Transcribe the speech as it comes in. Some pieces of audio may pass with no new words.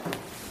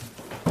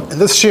In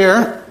this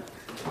year,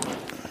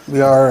 we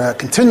are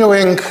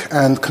continuing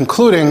and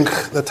concluding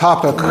the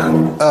topic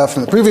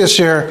from the previous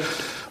year,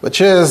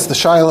 which is the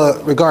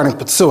shaila regarding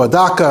Pitsua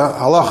Daka,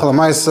 halacha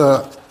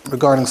l'maisa,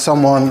 regarding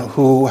someone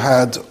who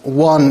had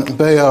one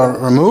beya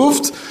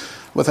removed,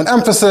 with an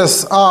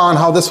emphasis on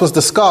how this was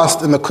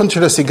discussed in the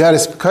Kuntres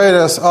Igaris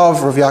Pekairis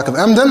of Rav Yaakov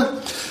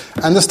Emden.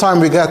 And this time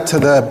we get to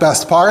the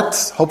best part,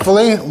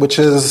 hopefully, which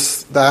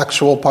is the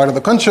actual part of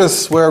the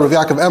Kuntres, where Rav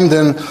Yaakov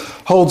Emden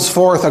holds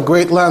forth a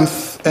great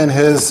length in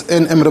his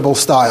inimitable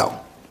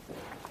style.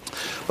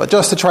 But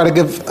just to try to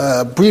give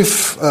a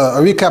brief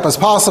recap as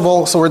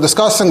possible, so we're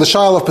discussing the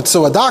shaila of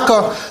Pitsua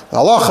Daka. The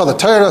halacha, the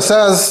Torah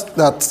says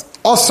that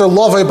Asr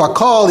Lovei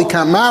Bakal, he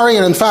can't marry,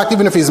 and in fact,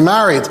 even if he's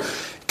married,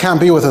 he can't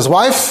be with his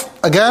wife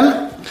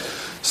again.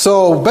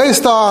 So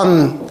based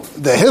on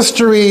the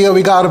history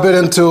we got a bit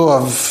into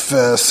of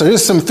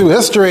Sarisim through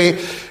history,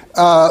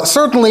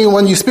 certainly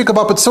when you speak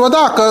about Pitsua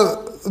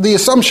Daka, the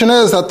assumption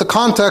is that the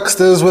context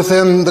is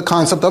within the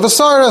concept of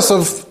Asaris,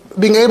 of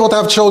being able to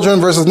have children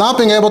versus not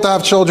being able to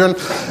have children,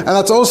 and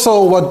that's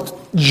also what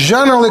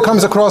generally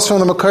comes across from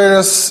the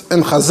Makairis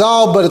in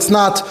Chazal, but it's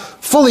not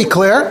fully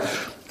clear.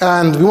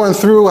 And we went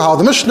through how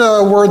the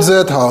Mishnah words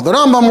it, how the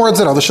Rambam words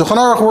it, how the Shulchan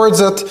Aruch words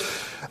it.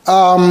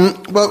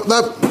 But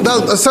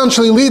that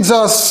essentially leads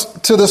us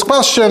to this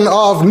question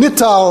of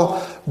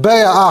Nital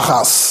Beya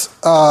Achas.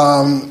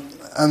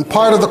 And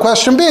part of the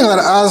question being that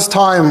as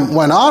time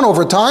went on,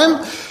 over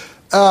time,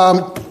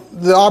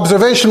 the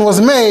observation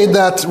was made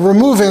that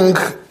removing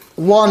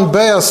one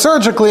Beya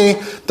surgically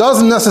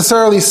doesn't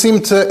necessarily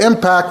seem to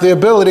impact the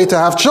ability to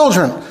have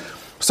children.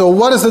 So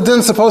what is the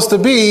din supposed to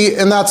be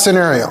in that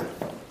scenario?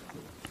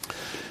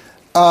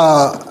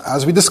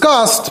 As we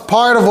discussed,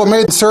 part of what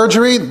made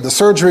the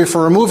surgery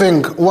for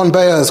removing one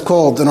beya is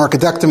called an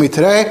orchidectomy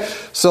today.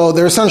 So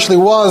there essentially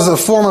was a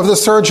form of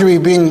this surgery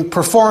being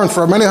performed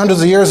for many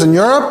hundreds of years in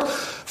Europe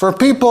for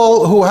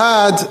people who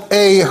had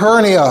a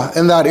hernia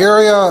in that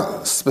area.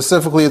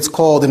 Specifically, it's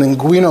called an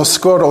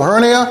inguinoscrotal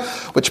hernia,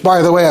 which,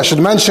 by the way, I should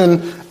mention,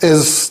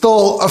 is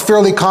still a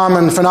fairly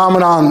common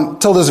phenomenon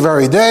till this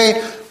very day.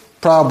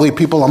 Probably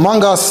people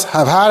among us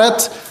have had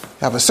it.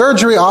 Have a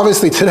surgery.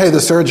 Obviously, today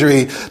the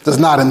surgery does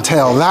not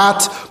entail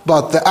that,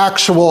 but the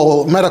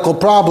actual medical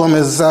problem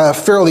is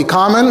fairly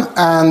common,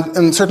 and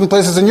in certain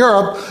places in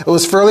Europe, it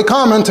was fairly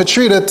common to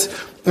treat it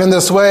in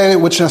this way,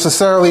 which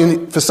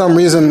necessarily, for some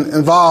reason,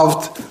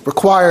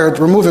 required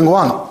removing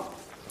one.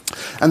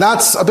 And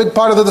that's a big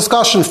part of the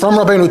discussion from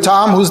Rabbeinu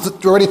Tam, who's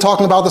already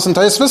talking about this in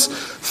Taisvis,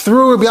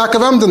 through Rabbi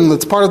Yaakov Emden.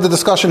 That's part of the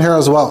discussion here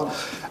as well.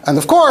 And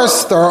of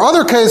course, there are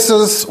other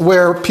cases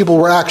where people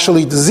were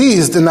actually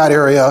diseased in that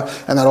area,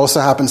 and that also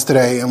happens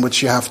today, in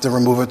which you have to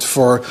remove it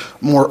for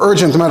more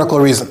urgent medical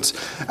reasons.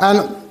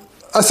 And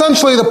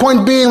essentially, the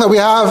point being that we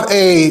have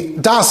a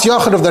das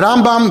yachid of the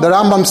Rambam. The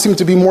Rambam seemed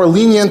to be more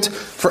lenient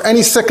for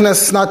any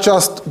sickness, not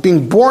just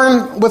being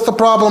born with the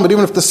problem, but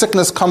even if the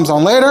sickness comes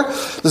on later.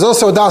 There's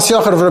also a das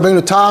yachid of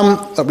Rabbeinu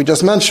Tam that we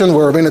just mentioned,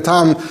 where Rabbeinu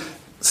Tam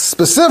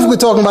specifically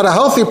talking about a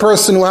healthy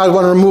person who had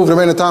one removed.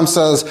 Rabbeinu Tam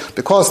says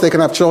because they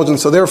can have children,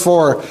 so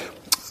therefore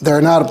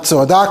they're not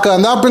Pitsua Daka.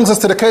 And that brings us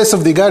to the case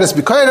of the Igaris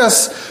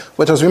Pekairis,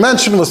 which, as we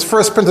mentioned, was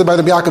first printed by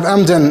the Yaakov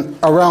Emden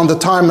around the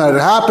time that it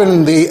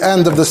happened, the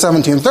end of the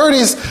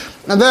 1730s.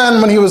 And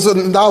then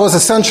that was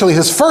essentially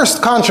his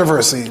first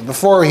controversy,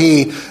 before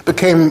he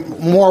became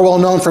more well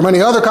known for many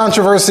other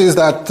controversies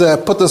that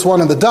put this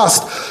one in the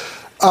dust.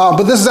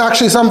 But this is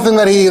actually something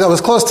that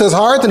was close to his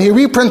heart, and he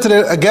reprinted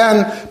it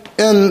again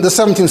in the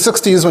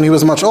 1760s when he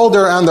was much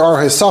older, and there are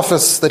his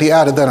sophists that he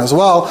added then as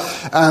well.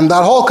 And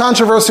that whole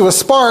controversy was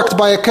sparked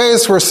by a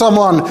case where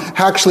someone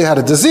actually had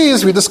a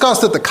disease. We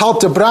discussed it, the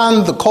kalte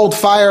brand, the cold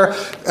fire,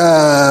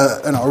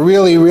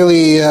 really,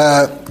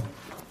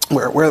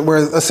 where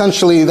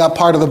essentially that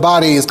part of the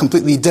body is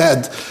completely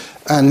dead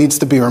and needs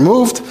to be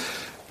removed.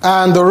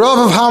 And the Rav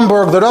of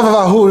Hamburg, the Rav of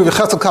Ahur,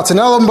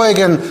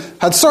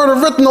 had sort of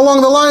written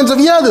along the lines of,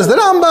 there's the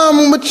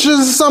Rambam, which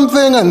is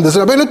something, and there's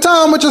Rabbeinu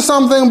Tam, which is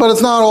something, but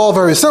it's not all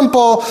very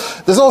simple.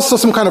 There's also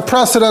some kind of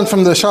precedent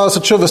from the Shalas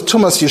Tshuvas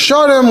Tumas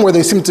Yesharim, where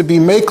they seem to be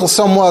makel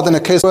somewhat in a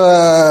case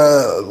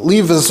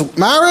leave his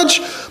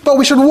marriage. But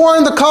we should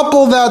warn the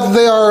couple that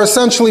they are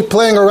essentially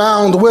playing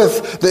around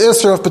with the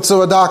Isra of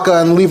Pitsua Daka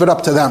and leave it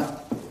up to them.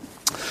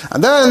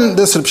 And then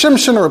this Reb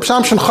Shimshon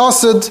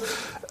Chassid,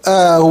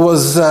 who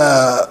was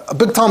a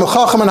big Talmud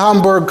Chacham in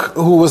Hamburg,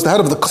 who was the head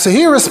of the... So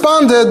he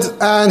responded,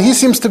 and he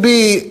seems to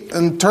be,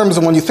 in terms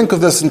of when you think of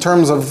this in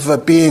terms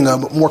of being a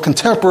more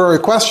contemporary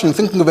question,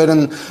 thinking of it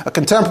in a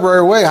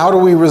contemporary way, how do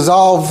we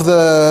resolve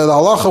the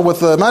halacha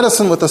with the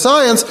medicine, with the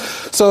science?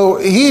 So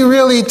he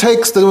really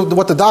takes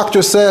what the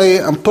doctors say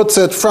and puts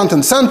it front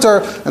and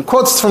center and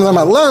quotes from them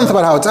at length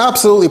about how it's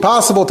absolutely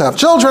possible to have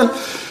children.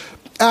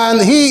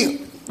 And he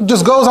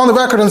just goes on the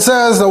record and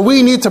says that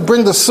we need to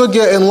bring the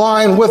sugya in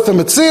line with the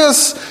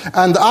Metzias,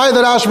 and I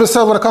that Ashba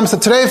said when it comes to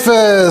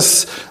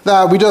Treifis,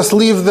 that we just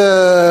leave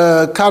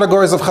the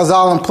categories of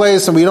Chazal in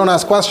place and we don't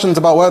ask questions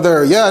about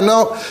whether,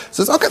 no. He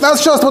says, okay,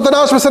 that's just what the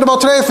Ashba said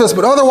about Treifis,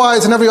 but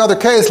otherwise, in every other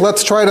case,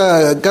 let's try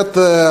to get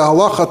the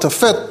halacha to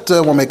fit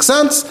what makes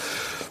sense.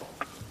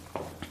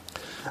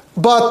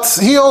 But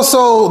he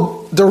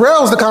also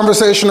derails the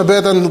conversation a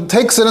bit and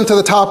takes it into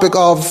the topic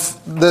of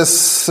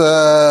this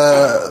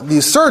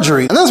the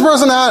surgery. And this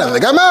person they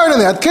got married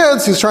and they had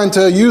kids. He's trying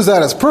to use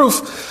that as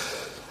proof.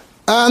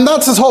 And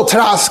that's his whole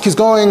task. He's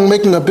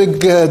making a big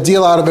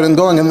deal out of it and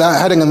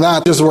heading in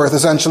that is worth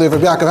essentially of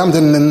Yaakov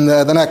Emden in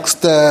the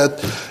next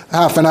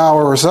half an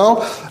hour or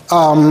so.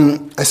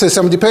 I say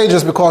 70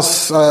 pages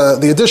because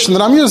the edition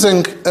that I'm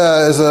using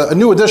is a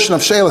new edition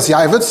of She'elas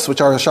Yavitz, which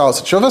are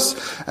Shalos Tshuvos,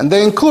 and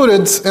they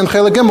included in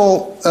Chelik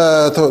Gimel,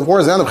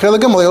 towards the end of Chelik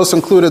Gimel, they also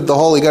included the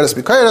whole Igeres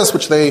B'Keiros,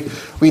 which they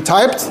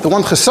retyped. The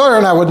one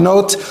chesaron I would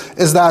note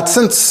is that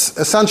since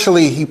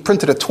essentially he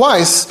printed it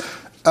twice,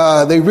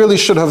 they really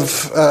should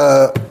have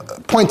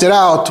pointed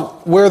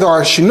out where there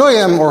are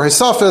shinuyim or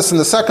hisafis in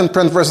the second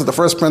print versus the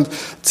first print.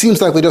 It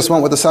seems like they just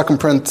went with the second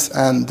print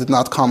and did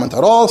not comment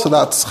at all, so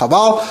that's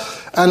chaval.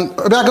 And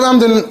Yaakov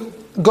Emden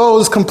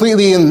goes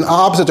completely in the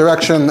opposite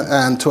direction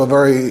and to a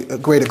very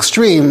great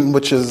extreme,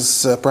 which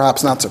is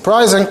perhaps not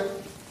surprising.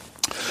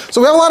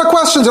 So we have a lot of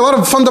questions, a lot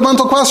of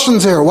fundamental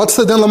questions here. What's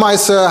the din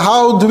l'maisa?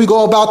 How do we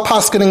go about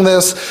paskening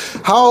this?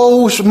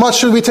 How much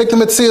should we take the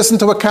mitzias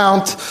into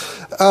account?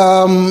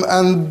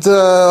 And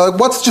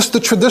what's just the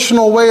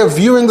traditional way of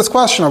viewing this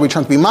question? Are we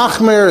trying to be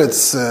machmir?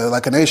 It's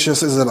like an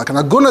ashes, is it like an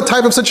aguna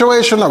type of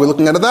situation? Are we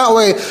looking at it that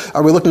way?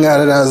 Are we looking at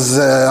it as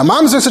a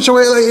mamzer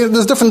situation?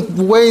 There's different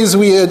ways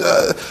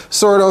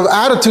sort of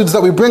attitudes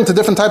that we bring to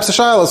different types of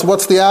shilas.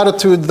 What's the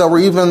attitude that we're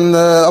even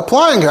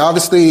applying here?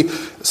 Obviously,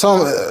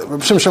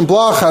 Rav Shimshon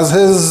Bloch has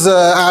his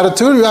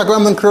attitude. Yaakov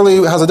Emden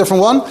clearly has a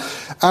different one.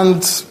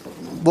 And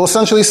we'll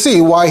essentially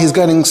see why he's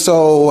getting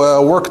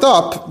so worked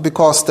up,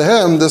 because to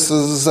him this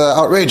is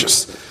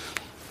outrageous.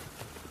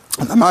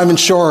 And I'm not even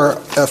sure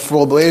if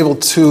we'll be able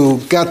to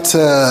get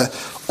to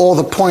all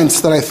the points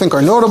that I think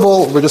are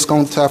notable. We're just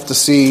going to have to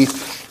see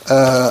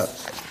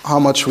how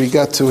much we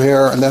get to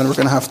here, and then we're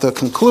going to have to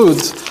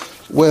conclude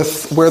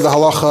with where the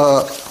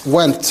halacha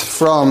went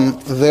from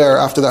there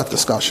after that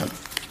discussion.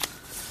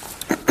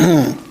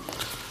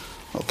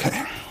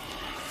 Okay.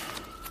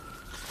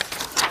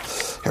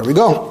 Here we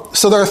go.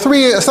 So there are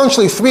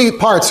essentially three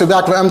parts of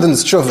Yaakov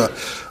Emden's tshuva.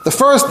 The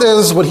first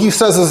is what he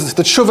says is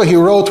the tshuva he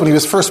wrote when he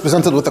was first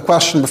presented with the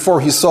question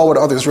before he saw what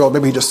others wrote.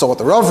 Maybe he just saw what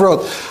the Rav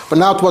wrote, but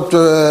not what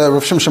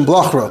Rav Shimshon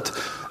Bloch wrote.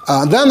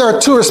 Then there are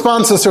two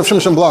responses to Rav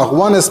Shimshon Bloch.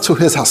 One is to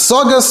his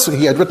hasagas.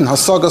 He had written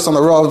hasagas on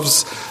the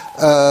Rav's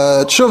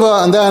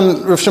tshuva, and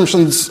then Rav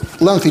Shimshon's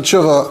lengthy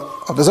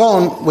tshuva of his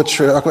own, which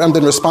Yaakov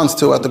Emden responds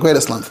to at the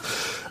greatest length.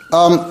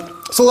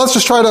 So let's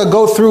just try to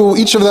go through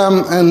each of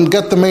them and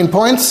get the main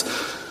points.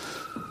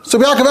 So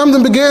Yaakov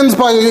Emden begins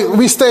by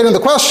restating the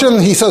question.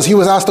 He says he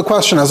was asked the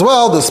question as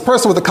well. This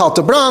person with the Kal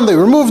Tibran, they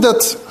removed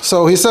it.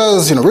 So he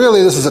says,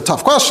 really, this is a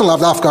tough question.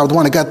 Lav dafka, I would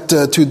want to get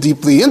too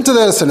deeply into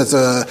this, and it's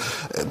a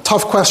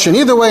tough question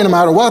either way, no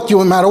matter what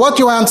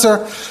you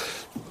answer.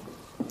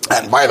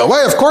 And by the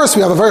way, of course,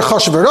 we have a very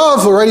chashuv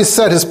Rav who already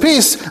said his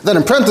piece. Then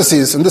in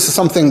parentheses, and this is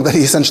something that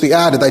he essentially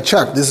added, I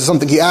checked, this is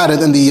something he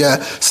added in the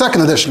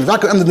second edition.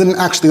 Yaakov Emden didn't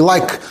actually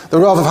like the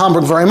Rav of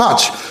Hamburg very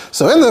much.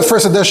 So in the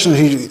first edition,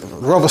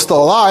 Rav was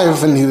still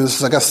alive, and he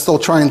was, I guess, still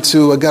trying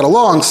to get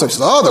along. So he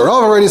said, the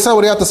Rav already said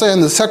what he had to say. In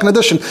the second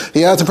edition,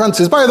 he adds in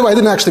parentheses, by the way, I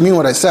didn't actually mean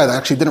what I said. I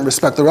actually didn't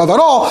respect the Rav at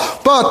all,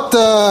 but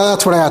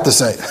that's what I had to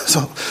say.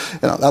 So,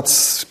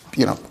 that's,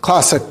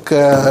 classic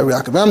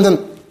Yaakov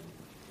Emden.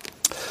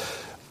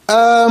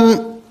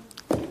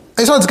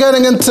 He starts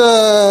getting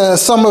into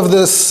some of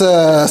the,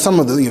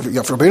 you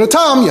have Rabbeinu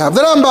Tam, you have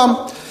the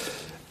Rambam,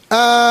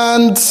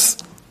 and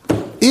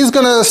he's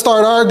going to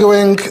start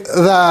arguing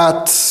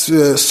that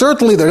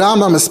certainly the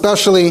Rambam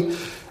especially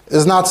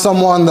is not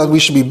someone that we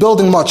should be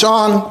building much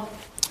on.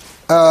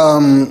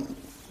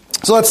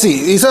 So let's see.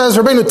 He says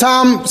Rabbeinu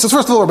Tam. He says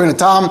first of all, Rabbeinu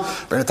Tam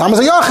is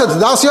a yachid,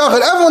 das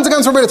yachid. Everyone's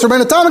against Rabbeinu. It's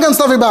Rabbeinu Tam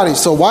against everybody.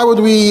 So why would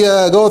we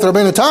go with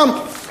Rabbeinu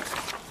Tam?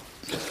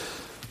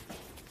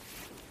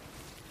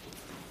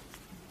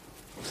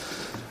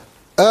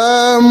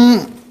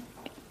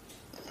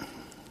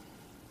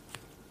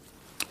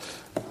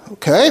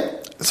 Okay,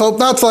 so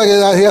that's like,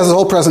 he has a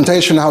whole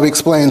presentation how he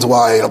explains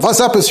why.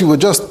 Vasepis, you would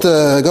just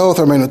go with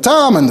Rabbeinu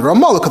Tam, and the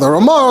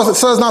Ramah, it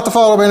says not to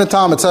follow Rabbeinu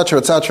Tam, etc.,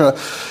 etc.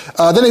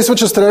 Then he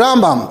switches to the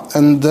Rambam,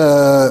 and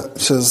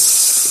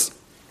says,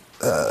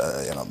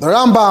 the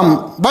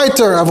Rambam,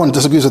 Baiter, everyone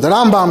disagrees with the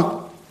Rambam.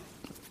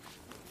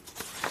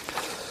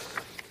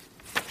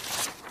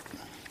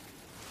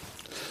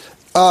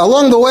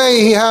 Along the way,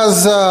 he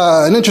has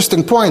an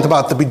interesting point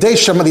about the bidei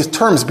shema, these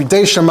terms,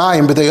 bidei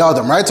shemayim, bidei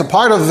adam, right? So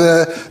part of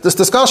this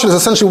discussion is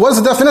essentially, what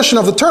is the definition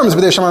of the terms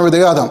bidei shemayim,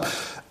 bidei adam?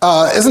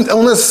 Isn't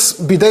illness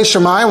bidei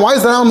shemayim? Why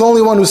is the Rambam the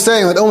only one who's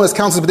saying that illness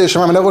counts as bidei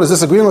shemayim and everyone is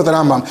disagreeing with the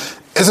Rambam?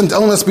 isn't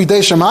illness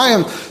bidei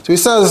shemayim? So he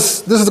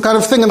says this is the kind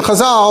of thing in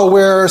Chazal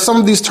where some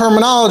of these terms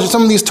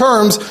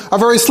are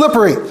very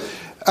slippery.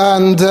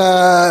 And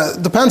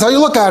depends how you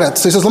look at it.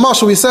 So he says,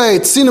 Lamashal, we say,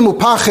 Tzinem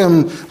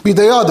upachim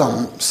bidei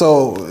adam.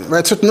 So,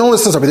 right, certain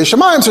illnesses are bidei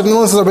shemayim, certain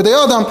illnesses are bidei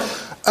adam.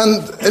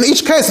 And in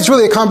each case, it's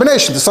really a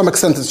combination. To some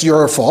extent, it's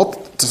your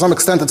fault. To some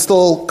extent, it's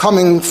still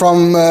coming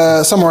from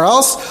somewhere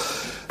else.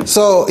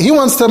 So he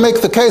wants to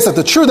make the case that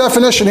the true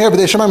definition here,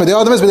 b'dei shemayim b'dei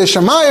adam, is b'dei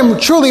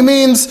shemayim truly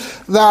means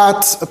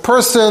that a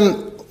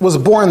person was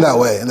born that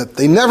way, and that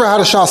they never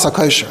had a shas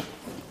hakosher.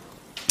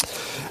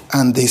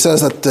 And he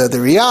says that the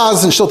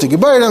Riyaz in Shilti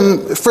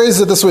Gibayrim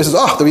phrases it this way, he says, the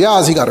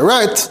Riyaz, he got it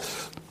right.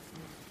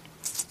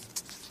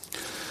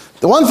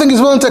 The one thing he's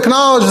willing to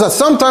acknowledge is that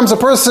sometimes a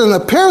person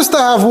appears to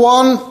have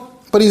one,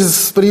 but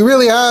he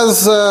really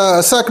has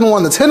a second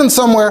one that's hidden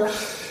somewhere.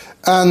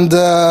 And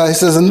he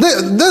says, and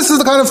this is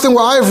the kind of thing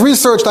where I've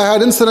researched. I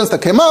had incidents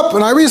that came up,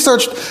 and I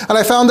researched, and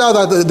I found out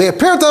that they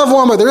appear to have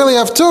one, but they really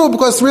have two,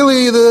 because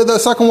really the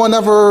second one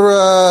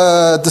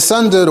never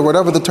descended, or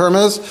whatever the term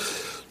is.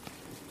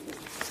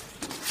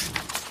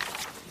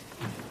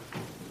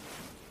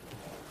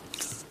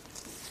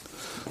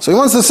 So he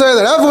wants to say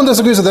that everyone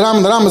disagrees with the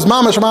Ram. The Ram is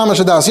mamash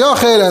adas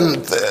yachid, and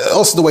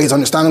also the way he's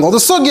understanding all the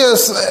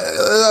sugyas.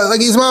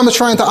 Like he's mamash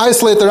trying to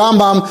isolate the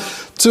Rambam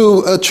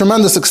to a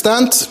tremendous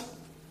extent.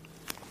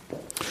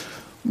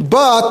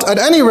 But at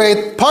any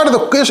rate, part of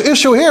the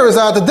issue here is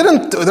that the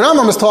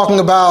Rambam is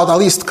talking about, at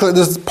least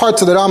there's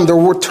parts of the Rambam, there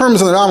were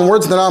terms in the Rambam,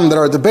 words in the Rambam that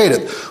are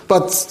debated.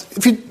 But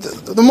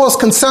the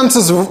most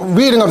consensus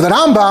reading of the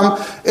Rambam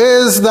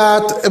is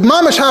that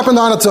mamish happened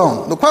on its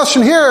own. The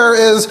question here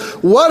is,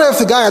 what if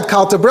the guy had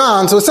Kal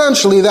Tibran, so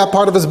essentially that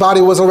part of his body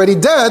was already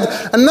dead,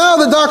 and now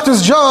the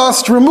doctors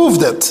just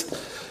removed it.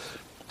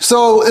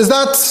 So is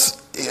that...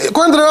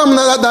 According to the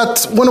Rambam,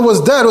 that when it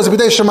was dead, it was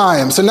bidei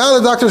shemayim. So now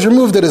the doctors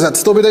removed it. Is that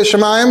still bidei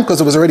shemayim because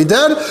it was already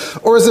dead,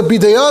 or is it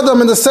bidei adam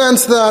in the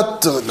sense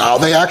that now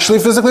they actually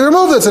physically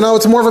removed it? So now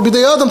it's more of a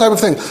bidei adam type of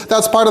thing.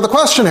 That's part of the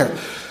question here.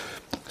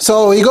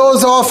 So he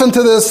goes off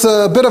into this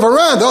bit of a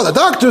rant. The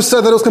doctors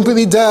said that it was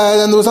completely dead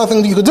and there was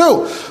nothing you could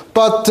do.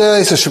 But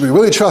he says, should we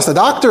really trust the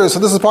doctors? So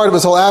this is part of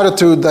his whole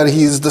attitude that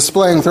he's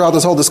displaying throughout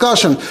this whole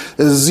discussion.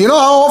 Is,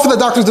 how often the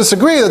doctors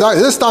disagree.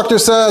 This doctor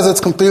says it's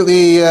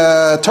completely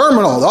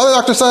terminal. The other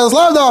doctor says,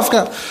 lav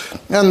dafka.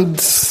 And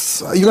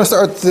you're going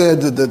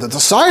to start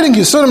deciding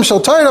Yisurim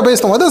Shel Torah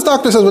based on what this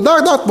doctor says, but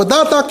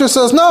that doctor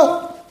says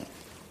no.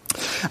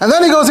 And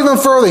then he goes even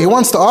further. He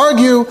wants to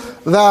argue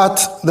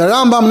that the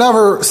Rambam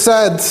never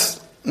said,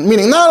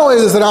 meaning not only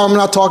is the Rambam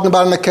not talking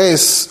about in a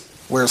case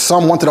where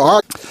some wanted to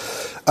argue,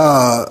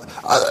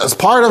 as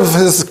part of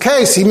his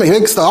case, he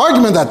makes the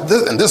argument that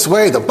in this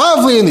way, the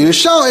Bavli and the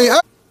Yerushalmi,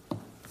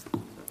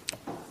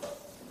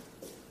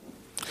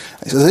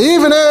 he says,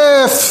 even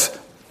if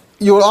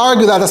you will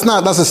argue that it's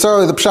not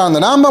necessarily the Pshat in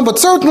the Rambam, but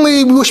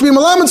certainly we should be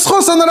Malamed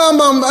Schus on the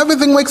Rambam.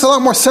 Everything makes a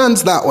lot more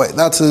sense that way.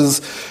 That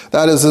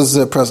is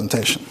his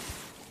presentation.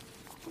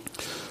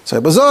 So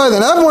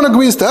then everyone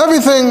agrees to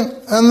everything,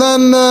 and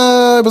then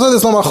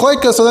there's no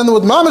machlekes, so then there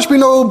would mamish be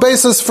no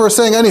basis for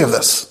saying any of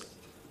this.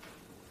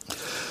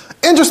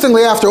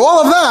 Interestingly, after all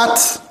of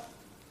that,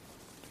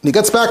 he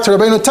gets back to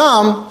Rabbeinu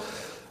Tam,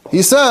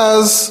 he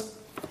says,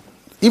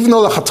 even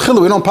though the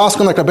Chatchilu, we don't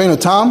paskin like Rabbeinu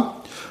Tam,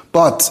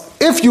 but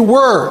if you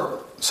were,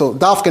 so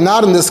dafka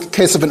not in this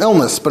case of an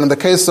illness, but in the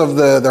case of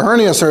the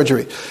hernia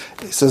surgery,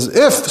 he says,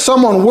 if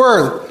someone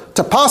were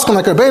to paskin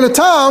like Rabbeinu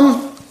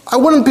Tam, I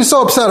wouldn't be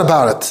so upset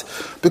about it.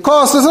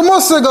 Because there's a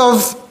musig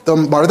of the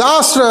Barda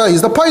Asra,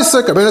 he's the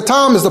Paisik, Rabbeinu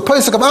Tam is the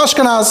Paisik of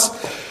Ashkenaz.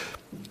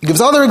 He gives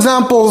other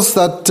examples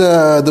that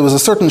there was a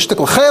certain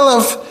shtickle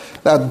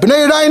chaylev, that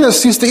Bnei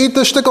Reinus used to eat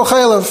the shtickle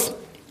chaylev.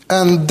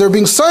 And they're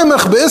being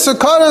soymech be'isr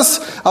kares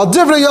al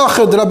divrei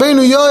yachid,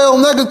 Rabbeinu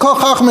Yoel neged kol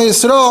chachmei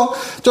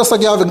Yisrael, just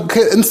like you have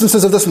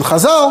instances of this in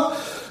Chazal.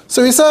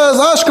 So he says,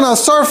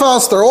 Ashkenaz,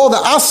 Sarfas, they're all the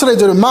Asrei,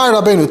 they're my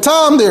Rabbeinu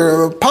Tam,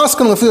 they're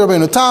Paskin Lefi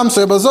Rabbeinu Tam.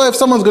 So if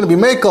someone's going to be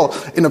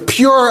Mekel in a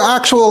pure,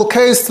 actual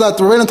case that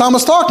Rabbeinu Tam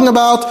was talking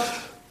about,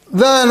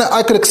 then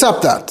I could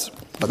accept that.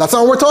 But that's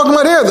not what we're talking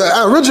about here.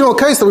 The original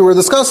case that we were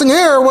discussing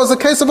here was the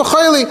case of a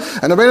chayli.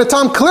 And Rabbeinu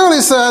Tam clearly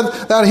said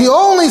that he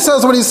only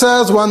says what he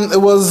says when it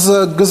was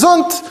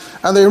gezunt,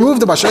 and they removed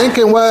the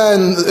Bashenkin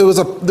when there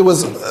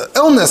was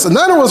illness, and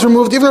then it was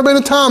removed. Even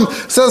Rabbeinu Tam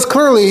says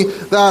clearly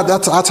that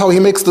that's how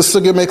he makes the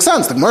sugya make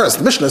sense. The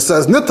Mishnah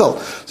says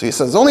nittel. So he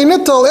says only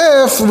nittel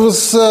if it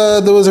was,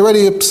 there was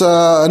already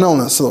an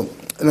illness. So,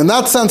 and in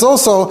that sense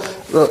also,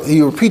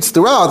 he repeats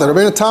throughout that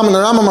Rabbeinu Tam and the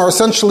Rambam are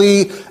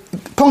essentially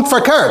punkt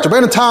verkehrt.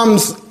 Rabbeinu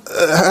Tam's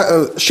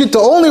shita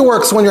only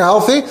works when you're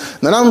healthy,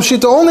 the Rambam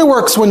shita only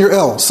works when you're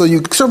ill. So you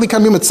certainly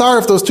can be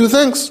mitzaref of those two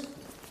things.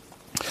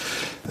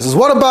 This is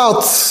what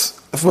about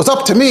if it was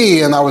up to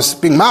me and I was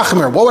being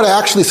machmir? What would I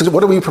actually say?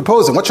 What are we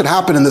proposing? What should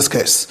happen in this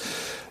case?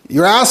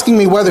 You're asking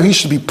me whether he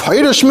should be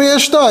peirush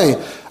miyashtay.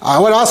 I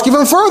would ask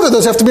even further: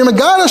 does he have to be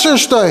megadash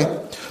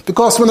ishtay?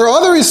 Because when there are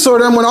other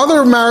isurim, when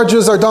other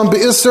marriages are done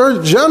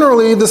be'isur,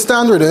 generally the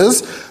standard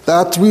is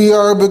that we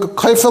are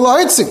b'kayfel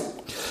ha'etzim.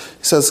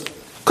 He says,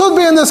 Could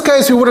be in this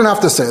case we wouldn't have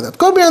to say that.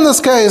 Could be in this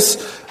case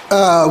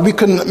we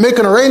can make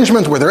an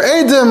arrangement where they're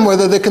Eidim,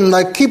 whether they can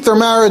keep their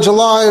marriage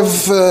alive,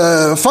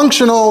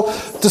 functional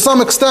to some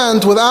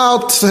extent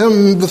without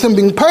him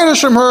being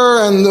Peirush from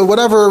her and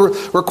whatever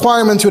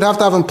requirements you'd have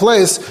to have in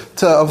place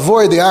to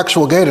avoid the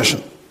actual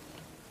Gedushin.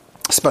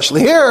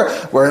 Especially here,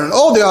 where in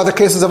all the other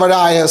cases of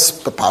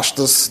Arayas, the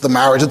Pashtus, the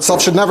marriage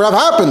itself should never have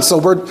happened. So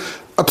we're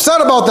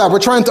upset about that. We're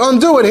trying to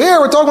undo it. Here,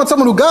 we're talking about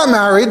someone who got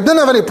married, didn't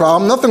have any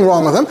problem, nothing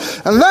wrong with him,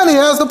 and then he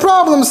has the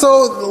problem.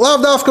 So, Lav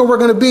Dafka, we're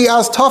going to be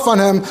as tough on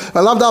him.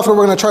 Lav Dafka,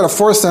 we're going to try to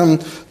force him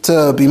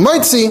to be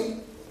Mitzi.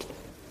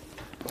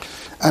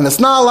 And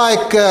it's not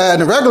like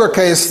in a regular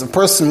case, the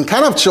person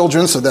can have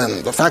children, so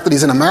then the fact that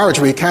he's in a marriage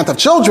where he can't have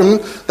children,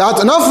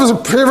 that's enough as a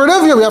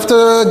privative. We have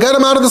to get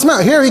him out of this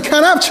marriage. Here, he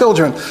can't have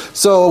children.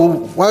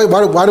 So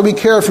why do we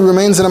care if he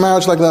remains in a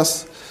marriage like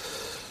this?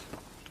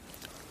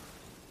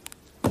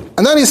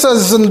 And then he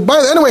says,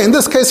 anyway, in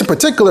this case in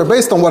particular,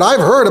 based on what I've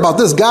heard about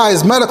this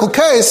guy's medical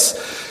case,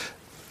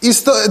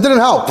 it didn't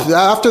help.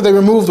 After they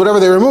removed whatever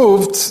they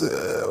removed,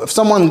 if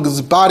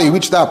someone's body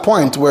reached that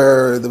point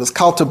where there was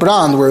kal to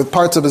brand, where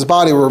parts of his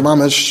body were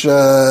mamish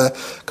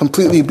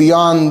completely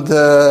beyond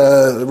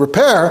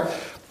repair,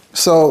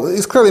 so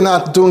he's clearly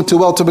not doing too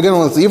well to begin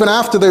with. Even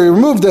after they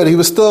removed it, he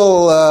was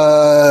still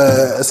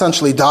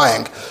essentially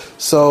dying.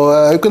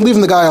 So you can leave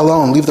the guy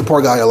alone, leave the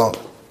poor guy alone.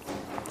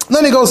 And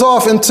then he goes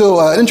off into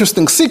an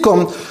interesting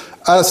sikkum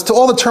as to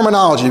all the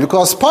terminology,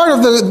 because part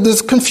of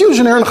this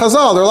confusion here in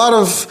Chazal, there are a lot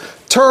of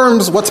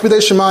terms, what's B'dei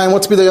Shemayim,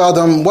 what's B'dei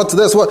Adam, what's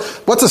this,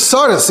 what's a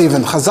Saris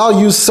even.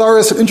 Chazal use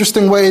Saris in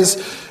interesting ways.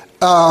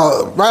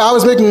 I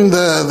was making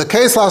the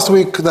case last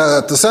week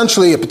that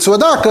essentially a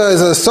Petzuadaka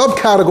is a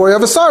subcategory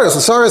of a Saris.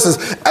 A Saris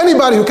is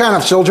anybody who can't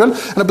have children,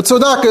 and a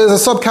Petzuadaka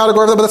is a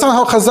subcategory of that, but that's not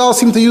how Chazal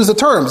seem to use the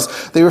terms.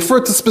 They refer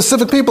to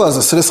specific people as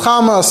a Siris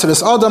Chama, a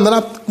Siris Adam. They're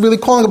not really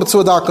calling a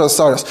Petzuadaka a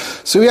Saris.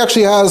 So he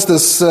actually has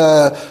this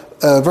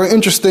very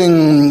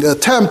interesting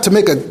attempt to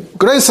make a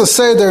Greisa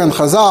Seder in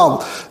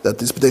Chazal, that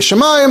there's B'dei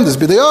Shemayim, there's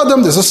B'dei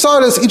Adam, there's a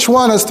Saris, each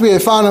one has 3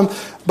 Efanim,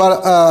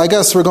 but I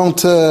guess we're going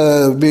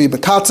to be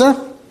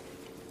Bekatzer.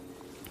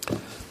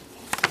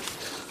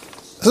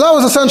 So that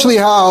was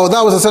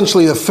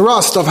essentially the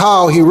thrust of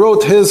how he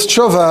wrote his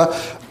tshuva,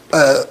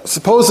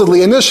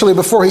 supposedly initially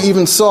before he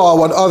even saw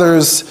what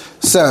others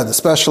said,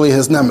 especially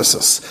his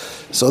nemesis.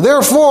 So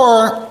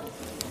therefore,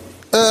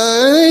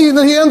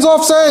 he ends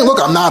off saying, look,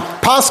 I'm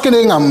not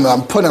paskening,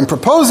 I'm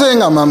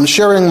proposing, I'm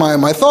sharing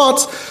my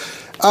thoughts.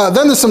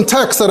 Then there's some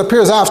text that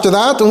appears after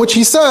that in which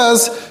he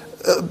says,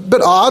 a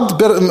bit odd,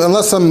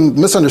 unless I'm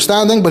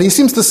misunderstanding, but he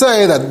seems to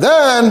say that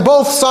then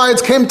both sides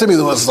came to me.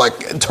 There was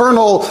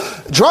internal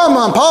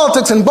drama and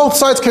politics, and both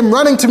sides came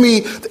running to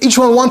me. Each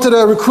one wanted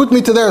to recruit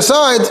me to their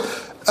side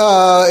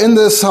in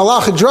this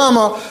halachic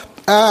drama.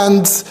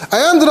 And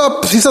I ended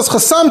up, he says,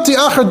 Chasamti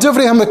achar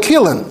divrei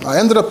hamakilin. I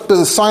ended up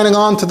signing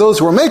on to those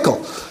who were makel.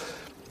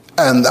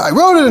 And I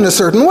wrote it in a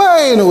certain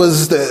way, and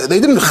they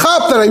didn't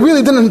chap that I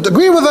really didn't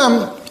agree with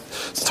them.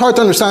 It's hard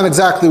to understand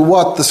exactly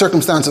what the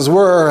circumstances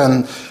were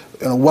and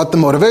what the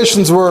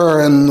motivations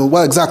were and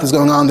what exactly is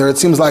going on there. It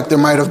seems like there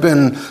might have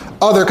been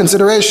other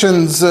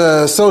considerations,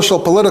 social,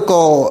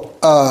 political.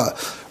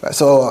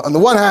 So on the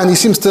one hand, he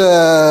seems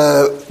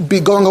to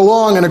be going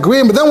along and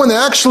agreeing, but then when they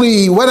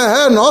actually went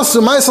ahead and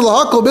also Ma'aseh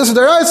L'Hakol B'Yisur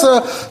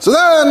D'Oraisa, so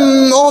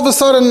then all of a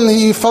sudden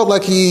he felt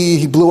like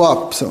he blew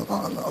up. So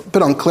a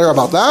bit unclear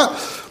about that,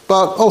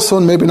 but also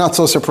maybe not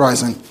so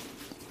surprising.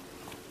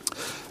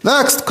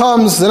 Next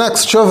comes the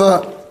next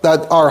tshuva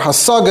that are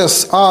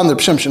hasagas on the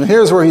Shimshon.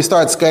 Here's where you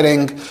start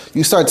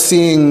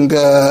seeing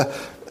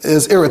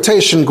his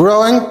irritation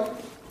growing,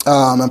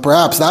 and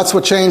perhaps that's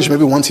what changed.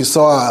 Maybe once he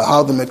saw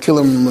how the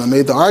Metkilim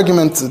made the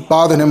argument, it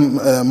bothered him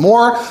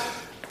more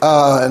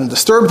and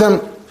disturbed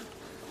him.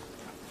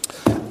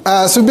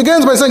 So he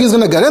begins by saying he's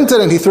going to get into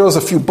it, and he throws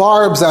a few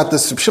barbs at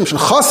this Shimshon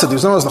Chassid. He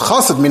was known as the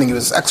Chassid, meaning he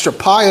was extra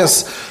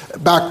pious.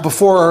 Back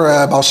before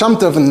Baal Shem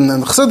Tov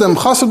and Chassidim,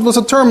 Chassid was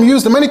a term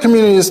used in many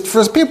communities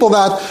for people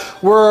that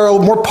were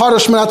more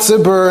parish minat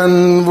zibur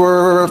and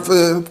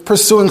were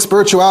pursuing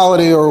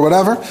spirituality or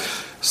whatever.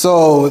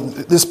 So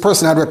this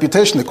person had a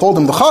reputation. They called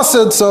him the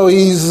Chassid, so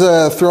he's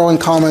throwing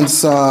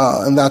comments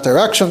in that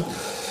direction.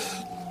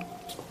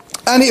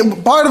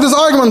 And part of his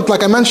argument,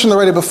 like I mentioned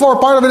already before,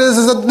 part of it is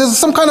that there's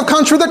some kind of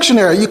contradiction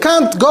here. You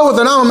can't go with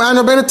the Rambam and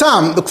Rabbeinu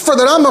Tam. For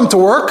the Rambam to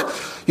work,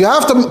 you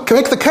have to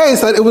make the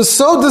case that it was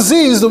so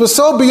diseased, it was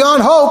so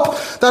beyond hope,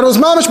 that it was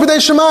mamish b'dei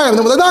shemayim.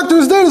 What the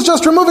doctors did is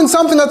just removing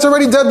something that's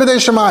already dead b'dei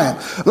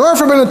shemayim. In order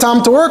for Rabbeinu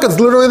Tam to work, it's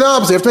literally the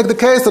opposite. You have to make the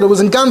case that it was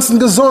in ganzen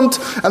gesund,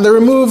 and they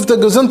removed the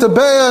gesunte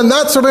beya, and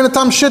that's Rabbeinu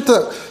Tam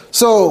shitta.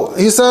 So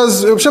he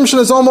says Shimshon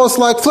is almost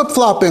like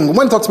flip-flopping.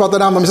 When he talks about the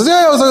Rambam, he says,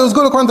 yeah, it was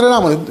good according to the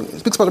Rambam. When he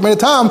speaks about Rabbeinu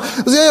Tam,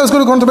 he says, yeah, it was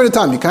good according to Rabbeinu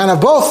Tam. You can't have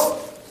both.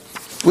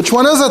 Which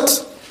one is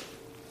it?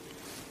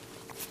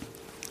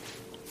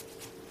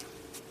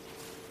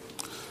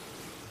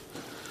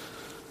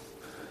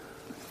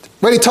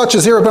 Already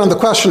touches here a bit on the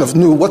question of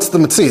what's the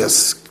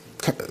Metzias?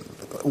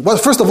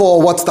 first of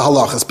all, what's the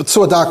halachas?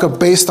 B'tzua daka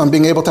based on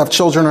being able to have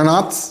children or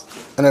not?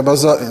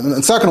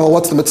 And second of all,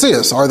 what's the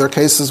metzias? Are there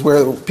cases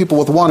where people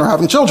with one are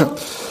having children?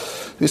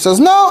 He says,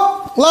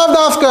 no, lav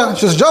dafka.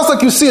 Just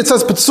like you see, it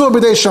says Pitsua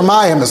b'dei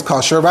shamayim is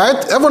kosher, right?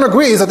 Everyone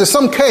agrees that there's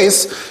some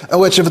case in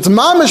which if it's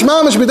mamish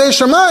b'dei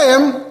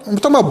shamayim, we're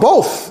talking about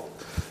both.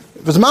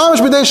 If it's mamish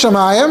b'dei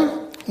shamayim,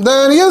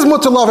 then he is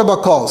mutar lav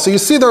bakol. So you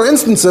see there are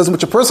instances in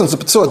which a person is a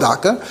Pitsua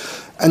daka,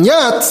 and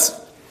yet,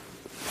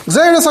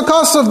 Gzeir is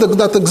hakasav,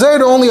 that the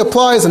Gzeir only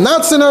applies in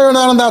that scenario,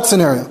 not in that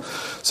scenario.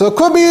 So it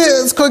could be,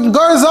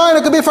 gar zayin,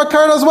 it could be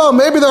fakir as well.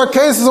 Maybe there are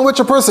cases in which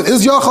a person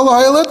is yachal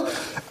ha'ilid,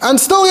 and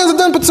still he has a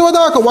din Pitsua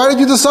daka. Why did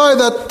you decide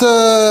that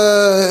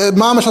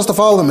mamish has to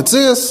follow the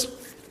mitzias?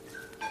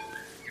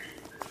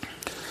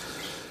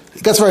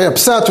 He gets very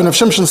upset when Rav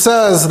Shimshon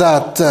says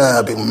that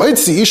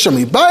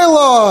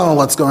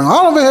what's going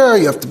on over here?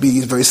 You have to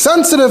be very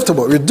sensitive to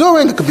what you're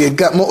doing. It could be a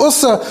get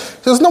mu'usa.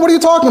 He says, no, what are you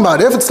talking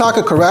about? If it's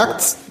taka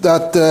correct,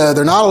 that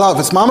they're not allowed, if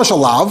it's mamish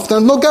allowed,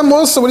 then no get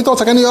mu'usa. What do you talk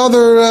like any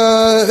other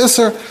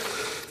isser?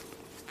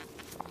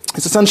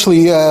 It's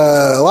essentially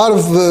a lot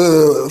of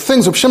the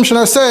things Rav Shimshon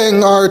are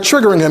saying are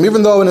triggering him,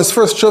 even though in his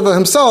first tshuva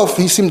himself,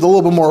 he seemed a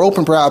little bit more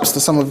open perhaps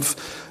to some of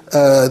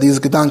these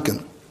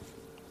gedanken.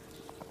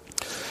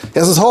 He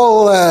has this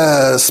whole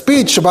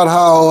speech about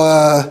how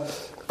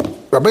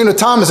Rabbeinu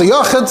Tam is a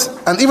yachid,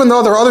 and even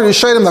though there are other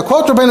Yishayim that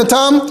quote Rabbeinu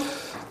Tam,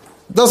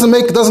 doesn't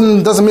make a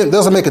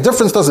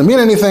difference, doesn't mean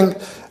anything.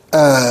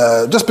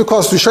 Just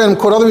because Yishayim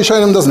quote other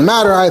Yishayim doesn't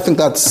matter. I think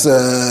that's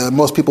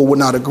most people would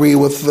not agree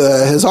with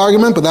his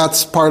argument, but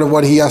that's part of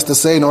what he has to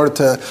say in order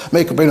to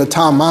make Rabbeinu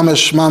Tam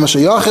mamish a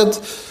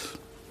yachid.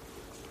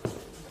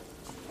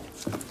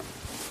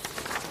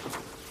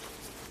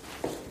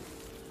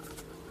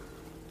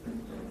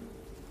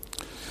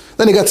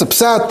 Then he gets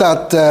upset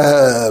that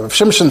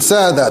Shimshon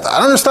said that, I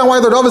don't understand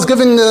why the Rav is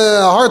giving a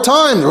hard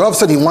time. The Rav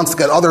said he wants to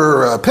get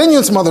other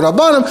opinions from other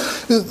Rabbanim.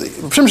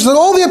 Shimshon said,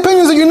 all the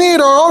opinions that you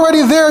need are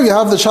already there. You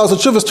have the Shas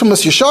Tshuvas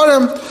Tumas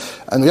Yesharim.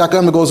 And Yaakov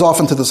Emden goes off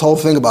into this whole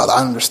thing about,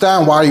 I don't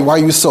understand, why are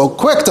you so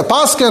quick to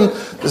paskin?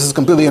 This is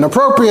completely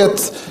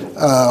inappropriate.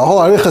 A whole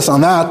arichas on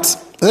that.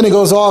 Then he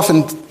goes off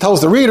and tells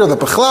the reader that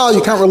Bechlal,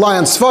 you can't rely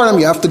on Svarim,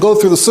 you have to go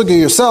through the sugya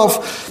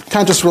yourself. You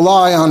can't just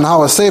rely on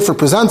how a sefer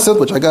presents it,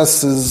 which I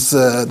guess is,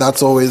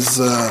 that's always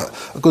a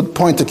good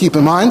point to keep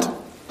in mind.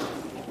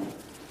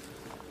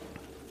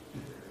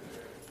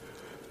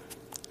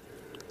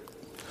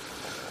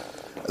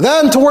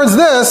 Then towards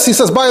this, he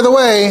says, by the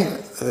way,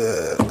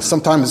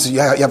 sometimes you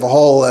have a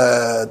whole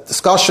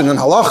discussion in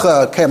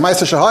halacha,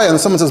 and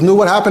someone says, "No,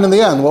 what happened in the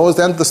end? What was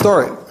the end of the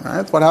story?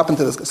 Right? What happened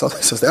to this?" So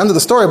he says, the end of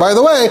the story, by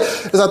the way,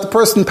 is that the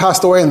person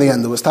passed away in the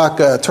end. It was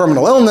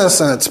terminal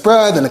illness, and it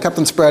spread, and it kept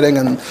on spreading,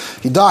 and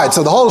he died.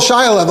 So the whole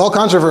shaila, the whole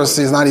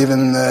controversy is not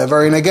even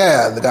very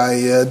negea. The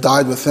guy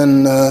died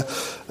within a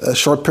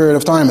short period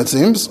of time, it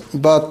seems,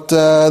 but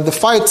the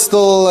fight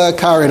still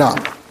carried on.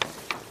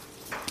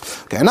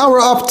 Okay, now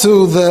we're up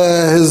to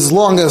his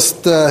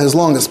longest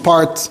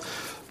part,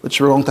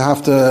 which we're going to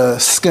have to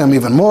skim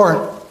even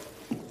more.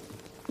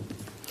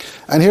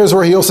 And here's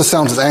where he also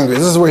sounds angry.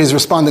 This is where he's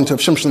responding to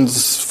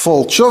Shimshon's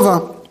full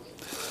tshuva.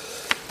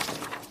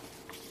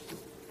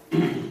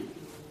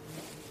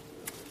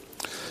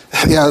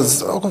 He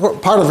has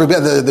part of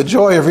the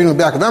joy of reading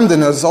Yaakov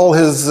Emden is all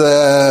his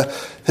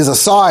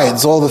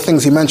asides, all the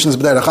things he mentions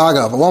b'derech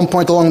agav. At one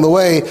point along the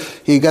way,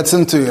 he gets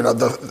into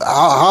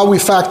how we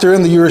factor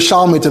in the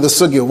Yerushalmi to the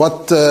sugya.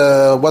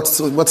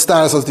 What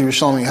status does the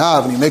Yerushalmi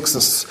have? And he makes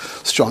this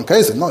strong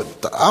case. No,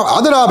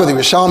 Adarabah, the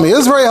Yerushalmi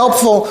is very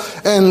helpful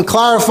in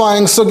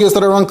clarifying sugyas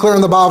that are unclear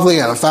in the Bavli.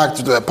 And in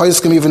fact, the Pais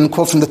can even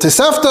quote from the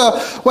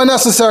Tosefta when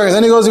necessary. And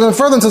then he goes even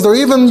further and says there are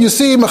even, you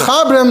see,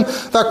 Mechabrim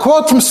that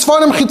quote from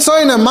Sfarim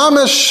Chitzonim,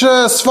 Mamish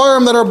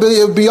Sfarim that are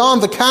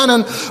beyond the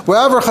canon,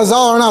 wherever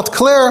Chazal are not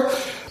clear.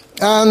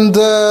 And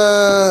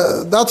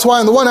that's why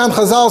on the one hand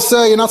Chazal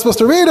say you're not supposed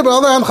to read it, but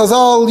on the other hand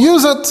Chazal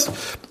use it.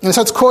 And he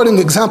starts quoting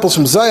examples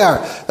from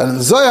Zohar. And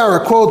in Zohar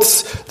it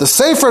quotes the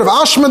Sefer of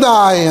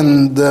Ashmedai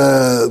and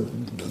the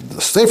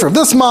Sefer of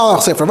this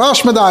Malach, Sefer of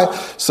Ashmedai.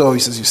 So he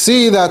says, you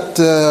see that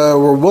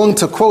we're willing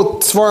to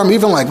quote Svarim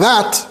even like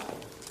that,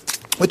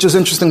 which is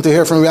interesting to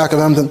hear from Yaakov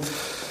Emden.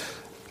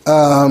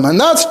 And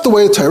that's the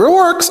way Torah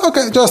works.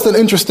 Okay, just an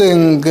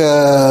interesting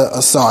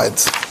aside.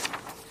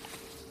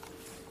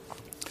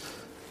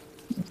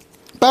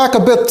 Back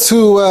a bit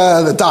to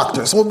the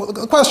doctors. Well,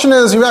 the question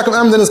is, Yaakov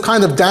Emden is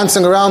kind of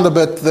dancing around a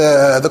bit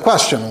the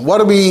question.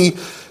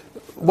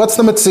 What's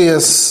the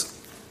mitzias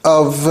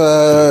of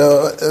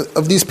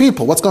these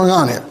people? What's going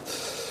on here?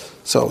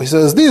 So he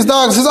says, these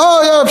dogs, he says,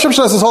 Shimshon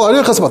says this whole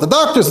arichas about the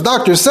doctors. The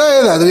doctors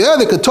say that,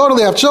 they could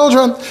totally have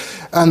children.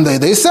 And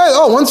they say,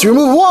 once you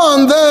remove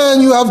one, then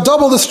you have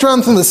double the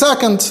strength in the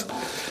second.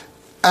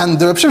 And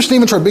the Shimshon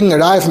even tried bringing a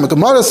raya from a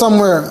Gemara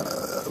somewhere.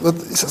 But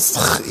he says,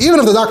 even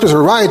if the doctors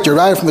are right, your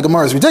raya from the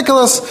Gemara is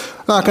ridiculous.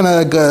 I'm not going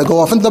to go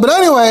off into that. But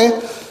anyway,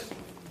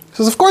 he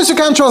says, of course you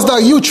can't trust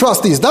that. You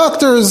trust these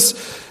doctors.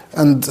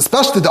 And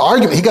especially the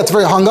argument, he gets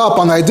very hung up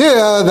on the idea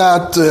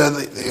that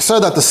he said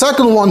that the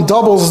second one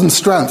doubles in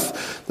strength.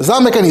 Does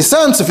that make any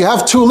sense? If you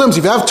have two limbs,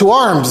 if you have two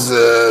arms,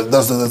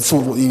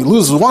 you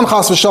lose one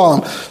chas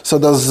v'shalom. So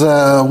does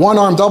one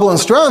arm double in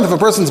strength? If a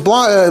person's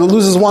blind,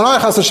 loses one eye,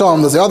 chas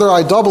v'shalom, does the other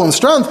eye double in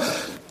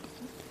strength?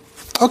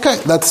 Okay,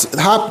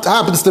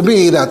 happens to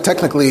be that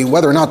technically,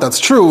 whether or not that's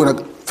true,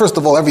 first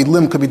of all, every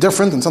limb could be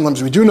different, and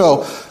sometimes we do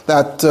know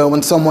that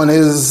when someone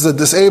is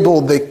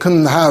disabled, they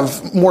can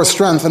have more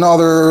strength in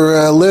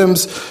other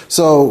limbs,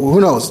 so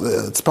who knows,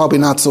 it's probably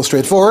not so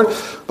straightforward.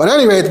 But at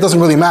any rate, it doesn't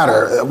really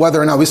matter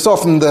whether or not. We saw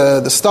from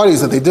the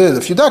studies that they did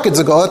a few decades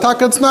ago that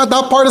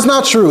part is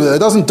not true. It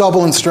doesn't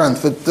double in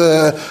strength.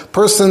 The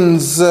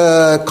person's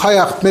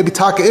kayak, maybe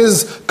taka,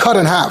 is cut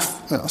in half.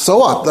 So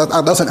what?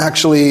 That doesn't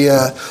actually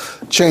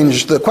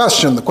change the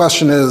question. The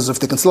question is if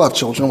they can still have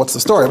children, what's the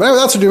story? But anyway,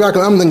 that's what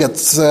Yaakov Emden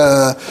gets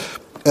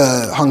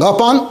hung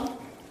up on.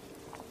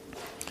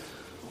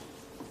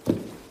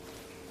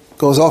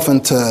 Goes off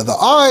into the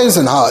eyes,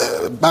 and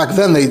how back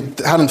then they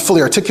hadn't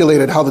fully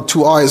articulated how the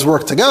two eyes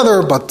work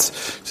together, but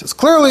he says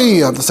clearly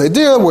you have this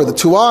idea where the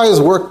two eyes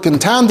work in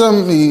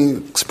tandem. He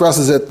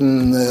expresses it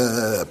in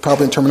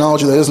probably in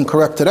terminology that isn't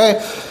correct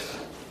today.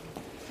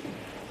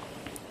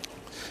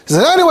 He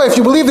said, anyway, if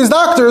you believe these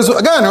doctors,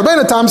 again,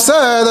 Rabbeinu Tam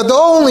said that the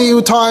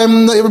only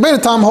time Rabbeinu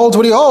Tam holds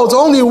what he holds,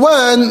 only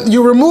when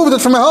you removed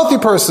it from a healthy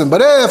person. But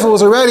if it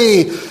was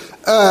already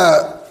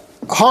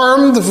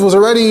harmed, if it was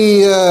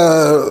already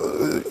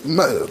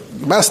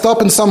messed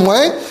up in some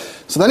way,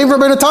 so then even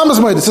Rabbeinu Tam is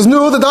made. It says,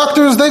 no, the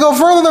doctors, they go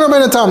further than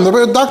Rabbeinu Tam.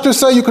 The doctors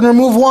say you can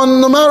remove one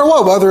no matter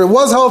what, whether it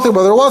was healthy,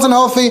 whether it wasn't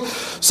healthy.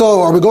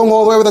 So are we going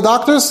all the way with the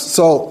doctors?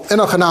 So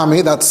in a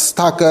Chanami, that's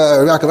Taka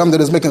Yaakov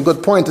Emden is making a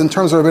good point in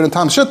terms of Rabbeinu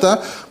Tam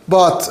Shitta,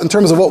 but in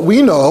terms of what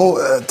we know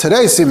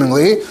today,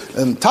 seemingly,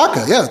 in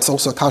Taka, yeah, it's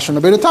also Kasha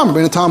and Rabbeinu Tam.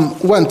 Rabbeinu Tam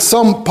went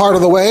some part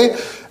of the way,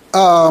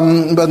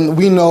 but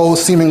we know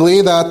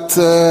seemingly that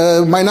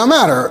it might not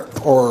matter,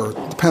 or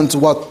depends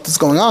what is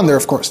going on there,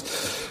 of course.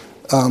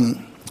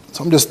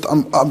 So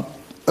I'm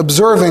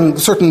observing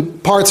certain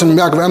parts in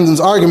Yaakov Emden's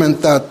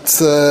argument that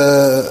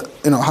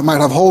might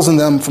have holes in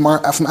them from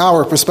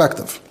our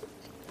perspective.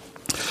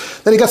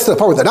 Then he gets to the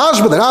part with the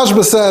Rashba. The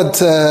Rashba said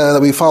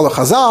that we follow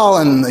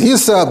Chazal, and he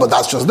said, but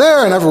that's just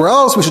there, and everywhere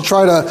else we should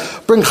try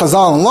to bring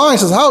Chazal in line. He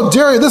says, how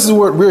dare you? This is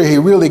where he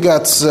really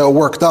gets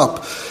worked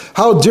up.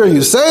 How dare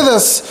you say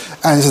this?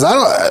 And he says,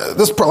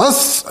 this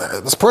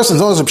person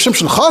is known as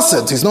Shimshon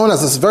Chassid. He's known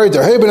as this very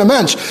derheben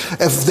mensch.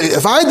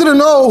 If I didn't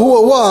know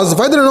who it was, if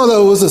I didn't know that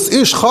it was this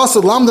Ish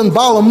Chassid Lamdan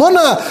Baal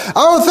Amunah,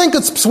 I would think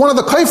it's one of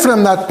the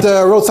Kaifrim that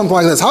wrote something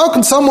like this. How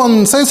can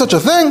someone say such a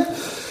thing?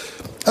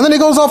 And then he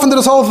goes off into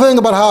this whole thing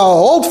about how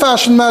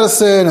old-fashioned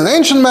medicine and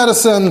ancient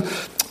medicine,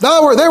 they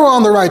were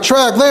on the right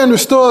track. They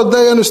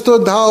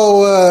understood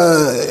how,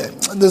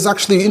 there's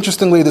actually,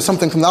 interestingly, there's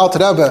something from the Alter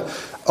Rebbe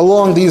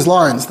along these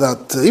lines,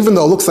 that even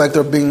though it looks like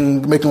they're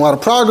making a lot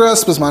of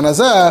progress,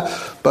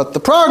 but the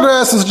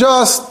progress is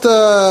just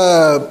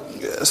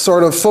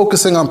sort of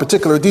focusing on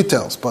particular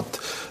details. But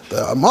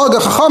the Malga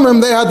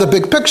Chachamim, they had the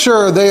big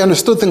picture, they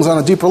understood things on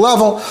a deeper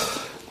level.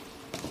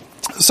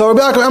 So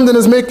Rabbi Yaakov Emden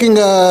is making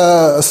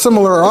a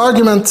similar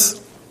argument.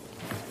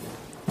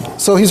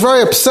 So he's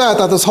very upset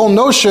at this whole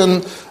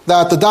notion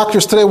that the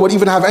doctors today would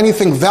even have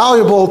anything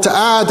valuable to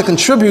add, to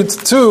contribute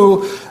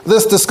to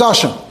this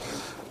discussion.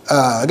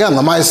 Again,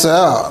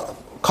 Lamaisa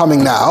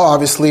coming now,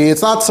 obviously,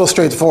 it's not so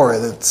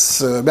straightforward.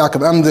 It's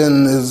Yaakov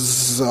Emden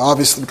is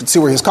obviously, you can see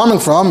where he's coming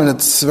from, and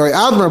it's very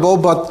admirable,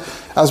 but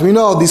as we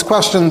know, these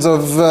questions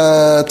of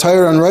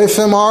Torah and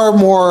Reifim are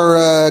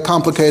more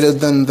complicated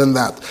than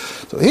that.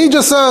 So he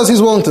just says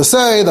he's willing to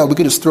say that we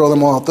could just throw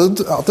them all out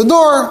the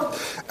door,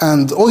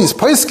 and all these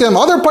other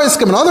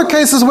paiskim, in other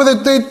cases where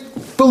they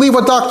believe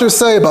what doctors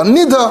say about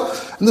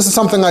Nida, and this is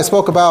something I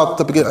spoke about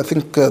at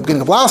the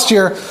beginning of last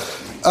year,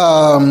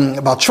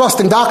 about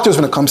trusting doctors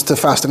when it comes to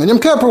fasting and Yom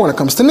Kippur, when it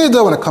comes to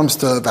Nida, when it comes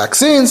to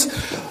vaccines.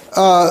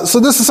 So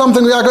this is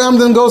something Yaakov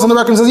Emden goes on the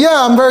record and says,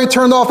 yeah, I'm very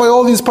turned off by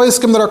all these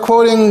paiskim that are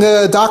quoting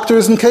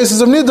doctors in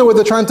cases of Nida where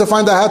they're trying to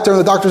find a heter, and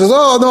the doctor says,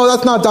 oh, no,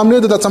 that's not Dam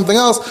Nida, that's something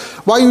else.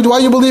 Why are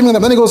you believing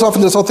them? Then he goes off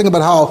into this whole thing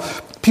about how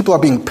people are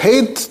being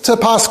paid to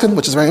paskin,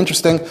 which is very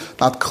interesting.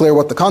 Not clear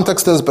what the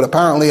context is, but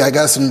apparently, I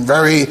guess, in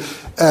very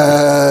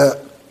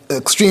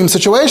extreme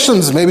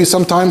situations, maybe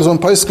sometimes when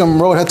paiskim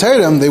wrote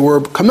heterim, they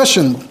were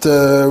commissioned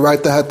to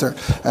write the heter,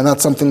 and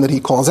that's something that he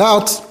calls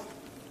out.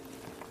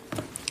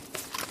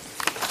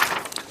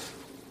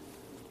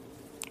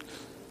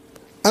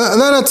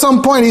 And then at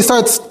some point he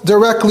starts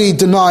directly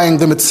denying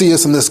the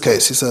Metzias in this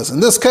case. He says,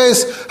 in this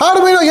case, how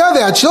do we know? Yeah,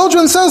 they had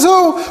children. Says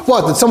who?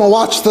 What, did someone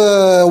watch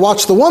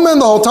the woman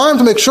the whole time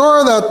to make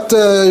sure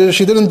that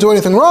she didn't do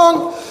anything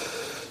wrong?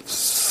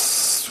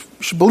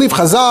 We should believe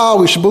Chazal,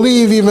 we should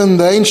believe even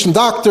the ancient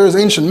doctors,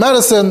 ancient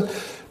medicine.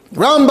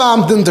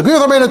 Rambam didn't agree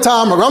with Rabbeinu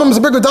Tam. Rambam is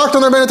a bigger doctor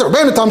than Rabbeinu Tam.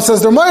 Rabbeinu Tam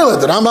says they're moiled.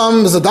 The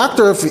Rambam is a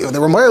doctor. If they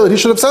were moiled, he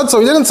should have said so.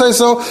 He didn't say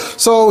so.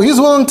 So he's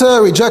willing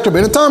to reject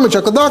Rabbeinu Tam,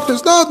 reject the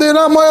doctors. No, they're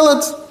not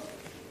moiled.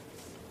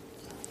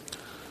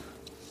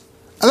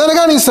 And then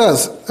again he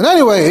says, and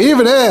anyway,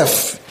 even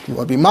if he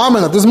would be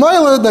mamen that there's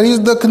Mailid, that he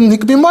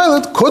could be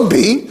Mailid, could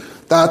be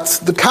that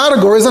the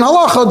categories in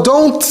halacha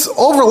don't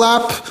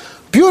overlap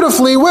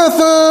beautifully with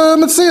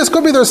Metzias.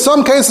 Could be there's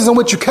some cases in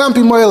which you can't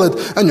be Mailid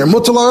and you're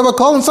mutar lo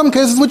bakal, and some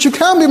cases in which you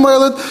can be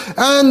Mailid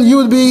and you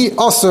would be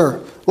aser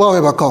lo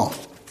bakal.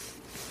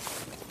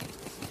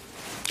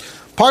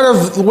 Part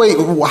of the way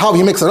how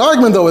he makes that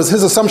argument, though, is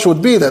his assumption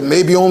would be that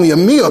maybe only a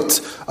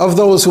miyut of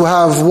those who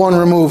have one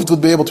removed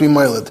would be able to be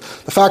Mailid.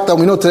 The fact that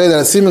we know today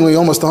that seemingly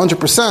almost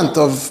 100%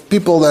 of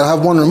people that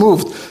have one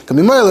removed can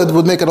be Mailid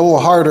would make it a little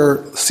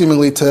harder,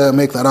 seemingly, to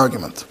make that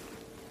argument.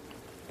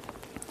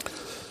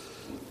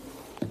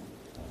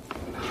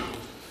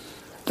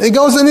 He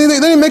goes and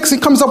he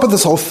comes up with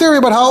this whole theory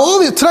about how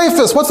the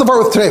treifus. What's the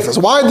word with treifus?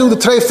 Why do the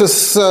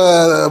treifus?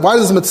 Why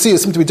does the Metzias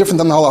seem to be different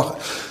than the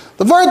halacha?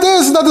 The word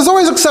is that there's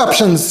always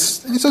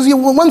exceptions. He says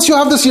once you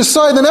have this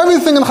yesod, then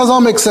everything in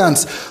Chazal makes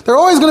sense. There are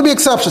always going to be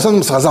exceptions.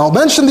 Sometimes Chazal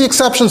mention the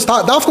exceptions.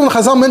 Dafka when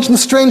Chazal mentions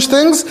strange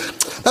things,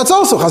 that's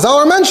also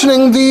Chazal are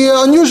mentioning the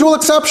unusual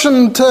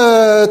exception to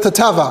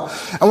teva.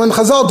 And when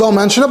Chazal don't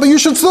mention it, but you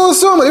should still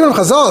assume that even if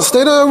Chazal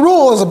state a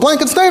rule as a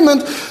blanket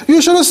statement,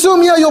 you should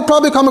assume, you'll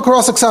probably come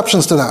across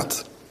exceptions to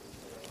that.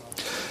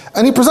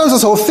 And he presents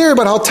this whole theory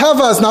about how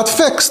teva is not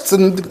fixed,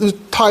 and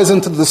it ties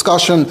into the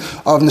discussion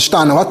of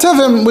nishtanu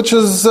hativim, which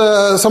is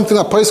something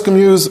that poskim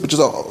use, which is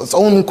its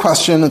own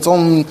question, its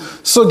own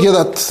sugya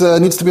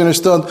that needs to be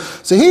understood.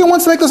 So he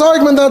wants to make this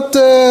argument that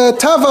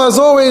teva is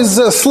always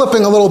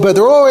slipping a little bit.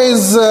 There are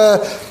always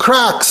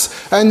cracks,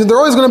 and there are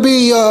always going to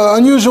be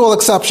unusual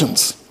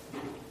exceptions.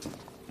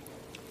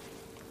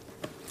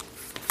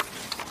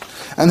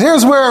 And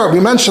here's where we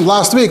mentioned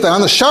last week that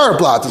on the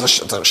Sharblat, it's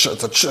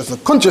a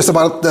kunchis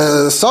about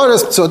the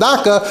Saris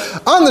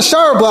Tzodaka. On the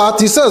Sharblat,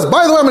 he says,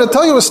 by the way, I'm going to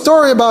tell you a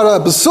story about a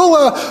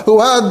Basula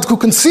who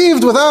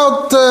conceived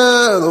without,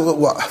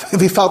 if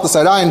he felt the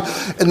Sadain.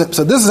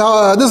 So this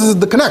is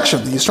the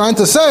connection. He's trying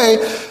to say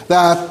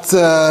that,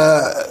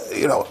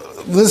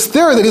 this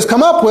theory that he's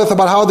come up with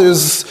about how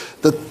there's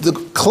the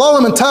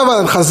Klalim and Teva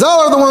and Chazal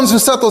are the ones who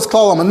set those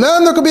Klalim. And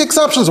then there could be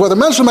exceptions, whether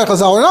mentioned by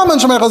Chazal or not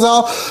mentioned by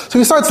Chazal. So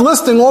he starts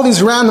listing all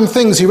these random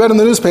things he read in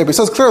the newspaper. He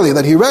says clearly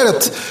that he read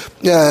it,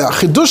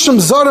 Chidushim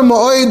Zarim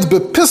Ma'oid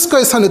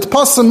Bepiskais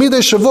Hanitpasa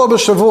Midei Shavua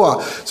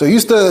B'Shavua. So he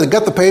used to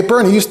get the paper,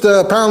 and he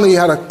apparently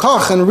had a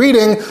koch in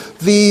reading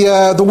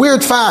the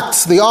weird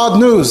facts, the odd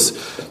news.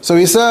 So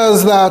he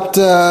says that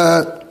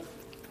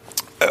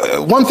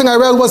one thing I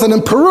read was that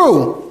in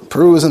Peru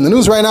is in the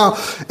news right now.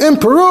 In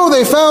Peru,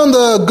 they found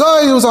a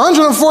guy who was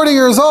 140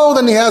 years old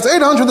and he has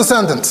 800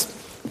 descendants.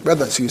 Read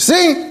that. So you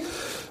see,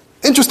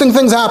 interesting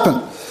things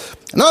happen.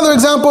 Another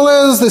example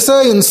is, they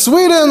say in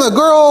Sweden, a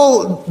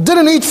girl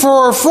didn't eat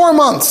for 4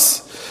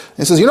 months.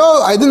 He says,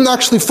 I didn't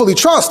actually fully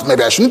trust.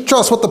 Maybe I shouldn't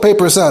trust what the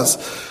paper says.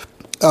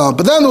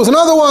 But then there was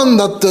another one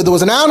that there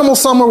was an animal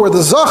somewhere where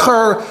the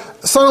Zachar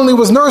suddenly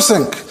was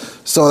nursing.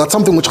 So that's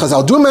something which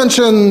Chazal do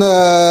mention.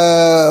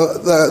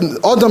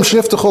 Adam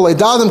shniftachol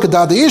eidadim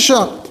kedad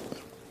isha.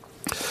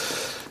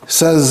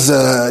 Says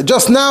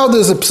just now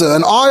there's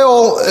an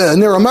isle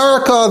near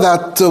America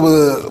that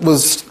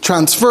was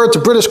transferred to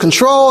British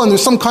control, and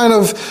there's some kind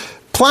of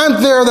plant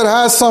there that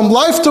has some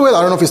life to it.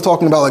 I don't know if he's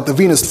talking about like the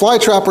Venus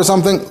flytrap or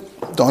something.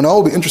 Don't know.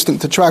 It'll be interesting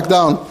to track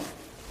down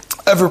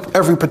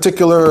every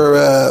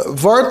particular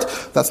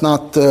vart. That's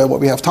not what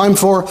we have time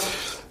for.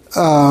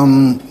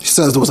 He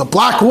says there was a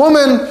black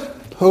woman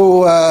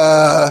who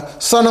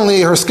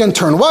suddenly her skin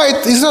turned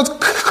white. He's not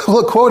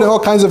quoting all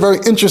kinds of very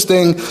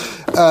interesting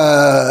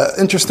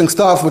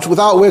stuff,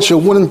 without which it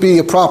wouldn't be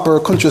a proper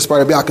kunchis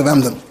by Yaakov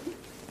Emden.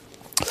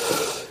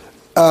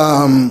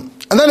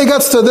 And then he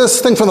gets to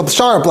this thing from the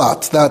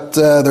Sharblat, that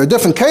there are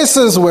different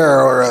cases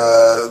where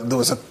there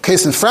was a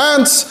case in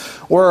France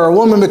where a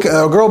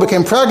girl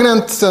became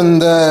pregnant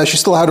and she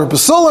still had her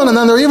basulin, and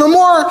then there are even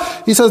more.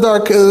 He says there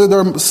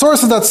are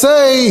sources that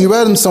say, he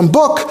read in some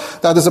book,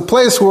 that there's a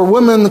place where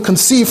women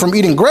conceive from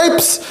eating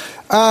grapes,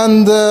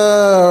 and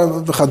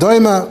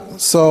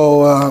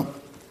so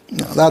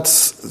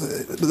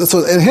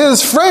in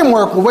his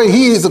framework, the way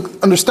he is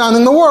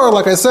understanding the world,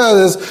 like I said,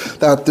 is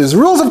that there's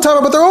rules of Torah,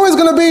 but there are always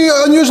going to be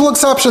unusual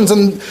exceptions.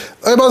 And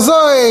on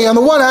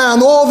the one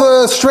hand, all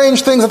the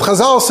strange things that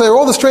Chazal say, or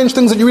all the strange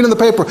things that you read in the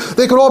paper,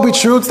 they could all be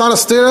true. It's not a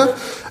stira.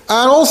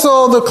 And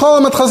also the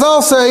Klalim at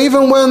Chazal say,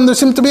 even when there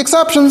seem to be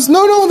exceptions,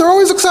 no, there are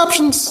always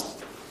exceptions.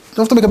 You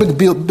don't have to make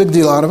a big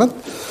deal out of it.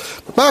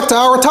 But back to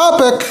our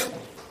topic.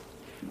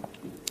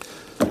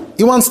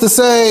 He wants to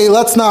say,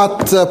 let's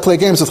not play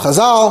games with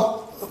Chazal.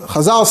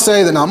 Chazal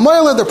say they're not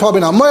moiled, they're probably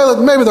not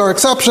moiled, maybe there are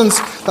exceptions,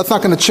 that's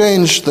not going to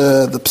change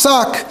the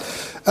psak.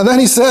 And then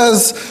he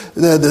says,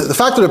 the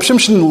fact that Reb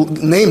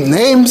Shimshon named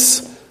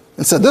names,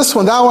 and said this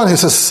one, that one, he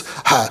says,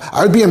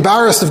 I would be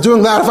embarrassed of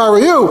doing that if I were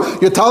you.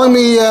 You're telling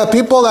me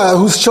people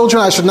whose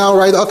children I should now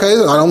write, okay,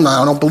 I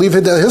don't believe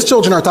his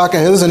children are taka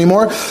his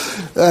anymore.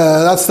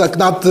 That's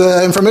not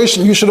the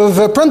information you should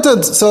have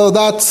printed. So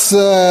that's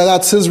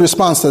his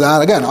response to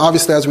that. Again,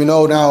 obviously, as we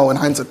know now in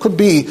hindsight, could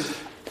be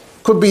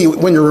Could be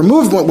when you're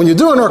removed, when you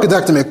do an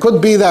orchidectomy, it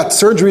could be that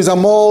surgery is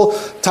amol,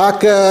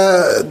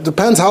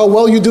 depends how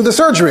well you do the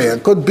surgery.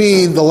 It could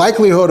be the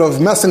likelihood of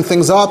messing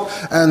things up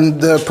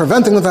and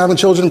preventing them from having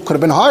children could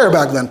have been higher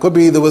back then. Could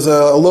be there was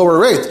a lower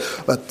rate.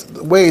 But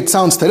the way it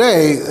sounds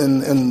today,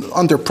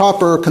 under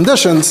proper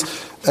conditions,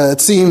 it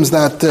seems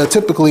that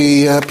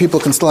typically people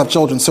can still have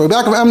children. So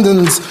Yaakov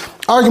Emden's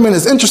argument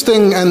is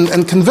interesting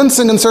and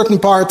convincing in certain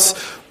parts,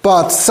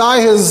 but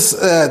his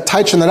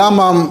Taichin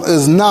Rambam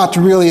is not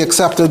really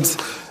accepted,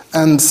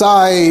 and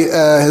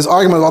his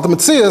argument about the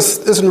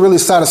Metzias isn't really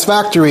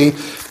satisfactory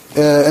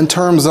in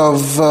terms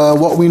of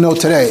what we know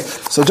today.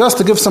 So just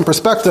to give some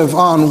perspective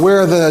on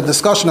where the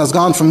discussion has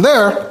gone from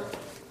there,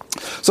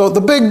 so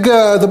the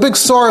big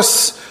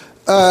source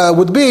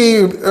would be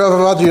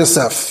Rav Ovadia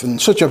Yosef. In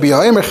Shut Yabi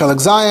Ha'emer Chelek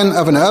Zayin,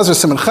 Even HaEzer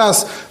Siman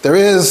Ches, there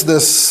is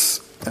this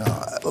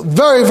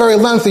very, very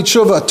lengthy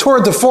tshuva, a tour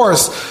de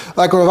force,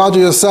 like Rav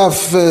Ovadia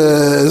Yosef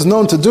is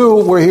known to do,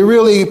 where he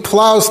really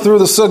plows through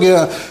the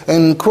sugya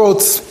and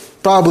quotes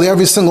probably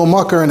every single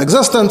mucker in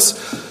existence.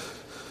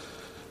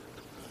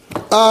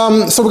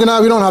 So we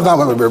don't have that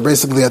one. We're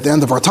basically at the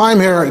end of our time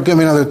here. Give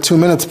me another 2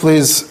 minutes,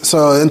 please.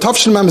 So in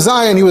Tafshin Mem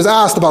Zayin, he was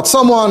asked about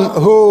someone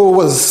who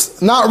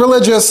was not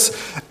religious,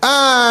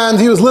 and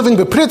he was living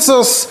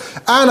bepritzus,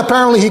 and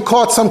apparently he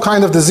caught some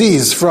kind of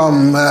disease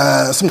from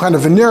some kind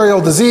of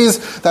venereal disease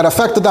that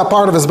affected that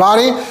part of his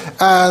body,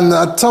 and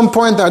at some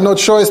point they had no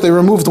choice, they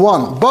removed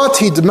one. But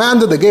he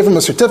demanded, they gave him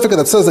a certificate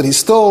that says that he's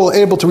still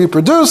able to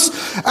reproduce,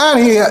 and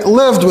he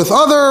lived with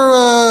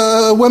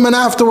other women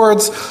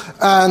afterwards,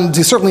 and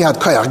he certainly had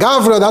Kayach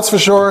Gavra, that's for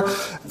sure.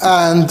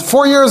 And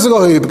 4 years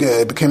ago he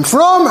became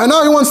from, and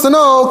now he wants to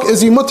know, is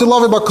he mutter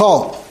lavi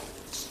bakal?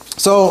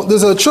 So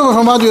there's a tshuva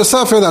from Ovadia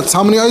Yosef here that's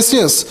how many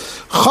Aisiyas?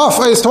 Chaf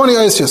Ais, 20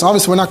 Aisiyas.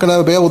 Obviously we're not going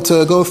to be able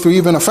to go through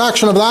even a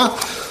fraction of that.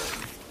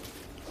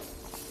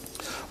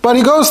 But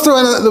he goes through,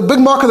 and the big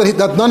marker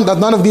that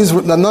none of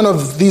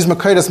these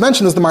Makaidas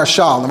mention is the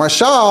Marshal. The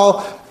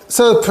Marshal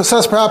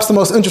says perhaps the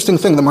most interesting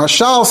thing. The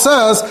Marshal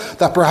says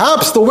that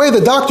perhaps the way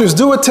the doctors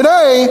do it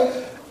today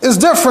is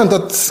different.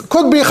 That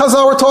could be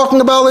Chazal we're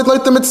talking about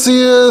like the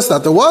Metzias,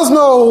 that there was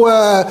no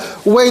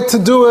way to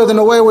do it in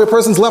a way where a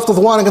person's left with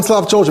one and can still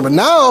have children. But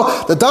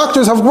now the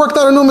doctors have worked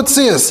out a new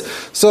Metzias.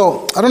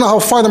 So I don't know how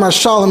far the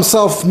Marshal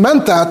himself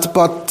meant that,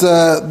 but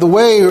the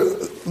way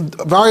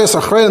various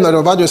achreinim that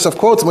Rav Ovadia Yosef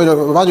quotes, the way Rav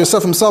Ovadia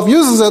Yosef himself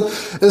uses it,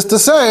 is to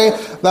say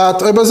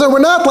that we're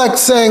not like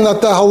saying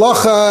that the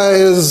halacha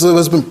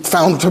has been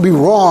found to be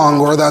wrong,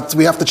 or that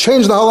we have to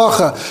change the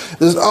halacha.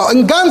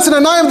 In Gans and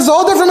Anayim, there's a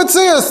whole different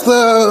Metzias.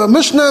 The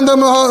Mishnah and the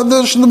Rambam and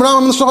the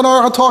Shulchan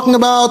Aruch are talking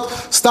about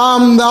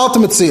Stam, the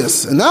ultimate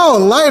Metzias. And now,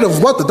 in light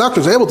of what the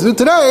doctors are able to do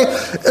today,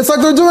 it's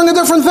like they're doing a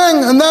different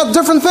thing, and that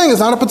different thing is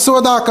not a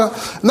Petzua Daka.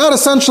 And that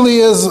essentially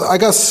is, I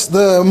guess,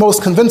 the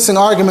most convincing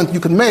argument you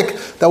can make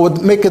that would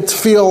make it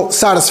feel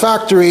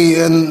satisfactory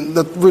and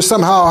that we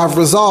somehow have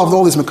resolved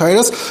all these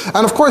Makaidas.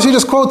 And of course, he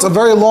just quotes a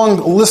very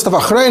long list of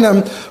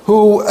Achreinim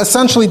who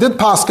essentially did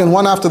paskin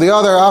one after the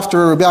other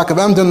after Yaakov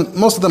Emden.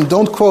 Most of them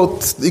don't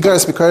quote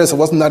Igaris Makaidas. It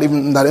wasn't that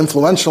even that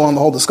influential on the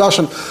whole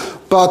discussion.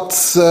 But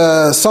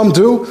some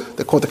do.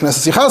 They quote the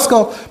Knesset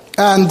Yechezkel.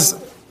 And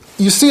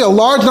you see a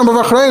large number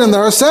of Achreinim that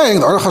are saying,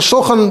 the Aruch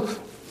HaShulchan,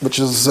 which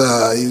is,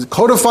 he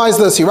codifies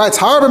this, he writes,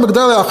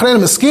 obviously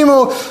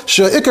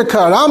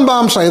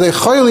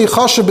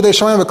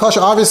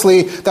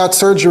that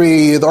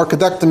surgery, the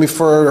orchidectomy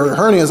for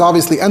hernia, is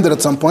obviously ended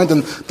at some point,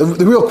 and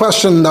the real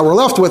question that we're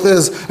left with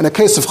is, in a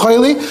case of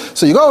chayli,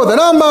 so you go with the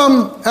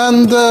Rambam,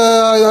 and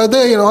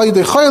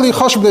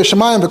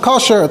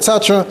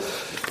etc.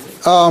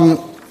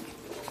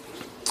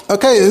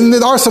 Okay, and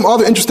there are some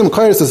other interesting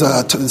Makaidas. There's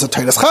a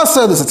Teres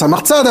Chesed, there's a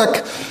Tzemach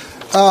Tzedek.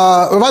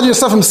 Rav Ovadia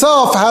Yosef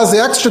himself has the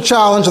extra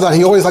challenge that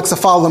he always likes to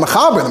follow the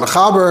Mechaber. The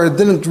Mechaber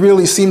didn't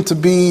really seem to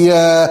be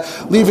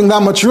leaving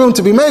that much room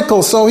to be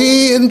Mekel, so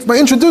by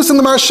introducing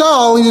the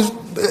Marshal, he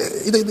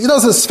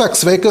does his Sfek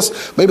Svekas,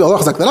 maybe Allah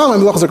Chazak Danam,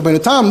 maybe Allah Chazak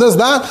Beinu Tam, this,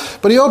 that,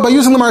 but by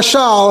using the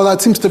Marshal,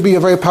 that seems to be a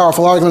very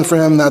powerful argument for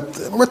him that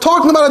we're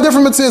talking about a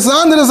different Mitzvah. It's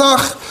under the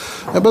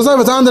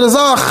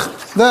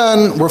Zach,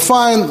 then we're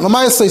fine.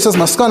 Lamaisa, he says,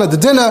 Maskana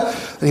Dedina,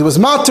 and he was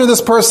matter this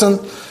person.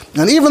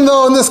 And even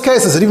though in this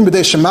case, it's even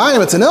b'dei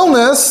shemayim, it's an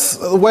illness,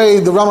 the way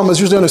the Rambam is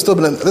usually understood,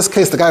 but in this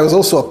case the guy was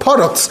also a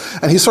parutz,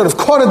 and he sort of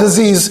caught a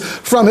disease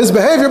from his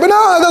behavior, but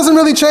no, it doesn't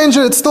really change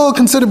it, it's still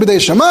considered b'dei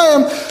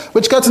shemayim,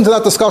 which gets into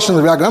that discussion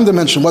that Yaakov Emden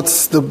mentioned,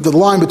 what's the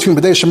line between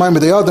b'dei shemayim and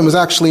b'dei adam is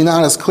actually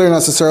not as clear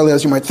necessarily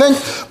as you might think,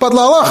 but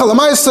la'alacha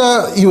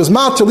l'maisa, he was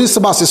matur lisa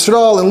bas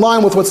Yisrael, in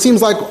line with what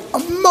seems like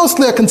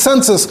mostly a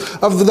consensus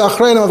of the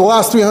Achreinim of the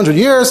last 300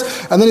 years,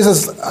 and then he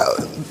says,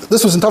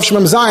 this was in Tafshin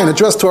Mem Zayin,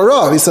 addressed to a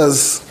Rav, he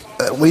says,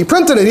 when he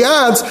printed it, he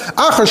adds,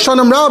 Achar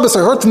Shanim Rabbis, I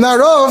heard from that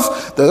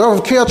Rav, the Rav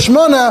of Kiryat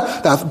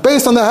Shmona, that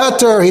based on the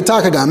heter, he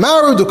got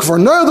married, Ukvar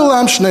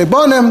Nerdulam, Shnei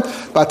Bonim,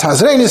 but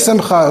Tazreini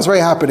Simcha. I was very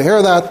happy to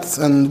hear that,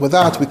 and with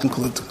that, we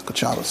conclude. Good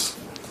Shabbos.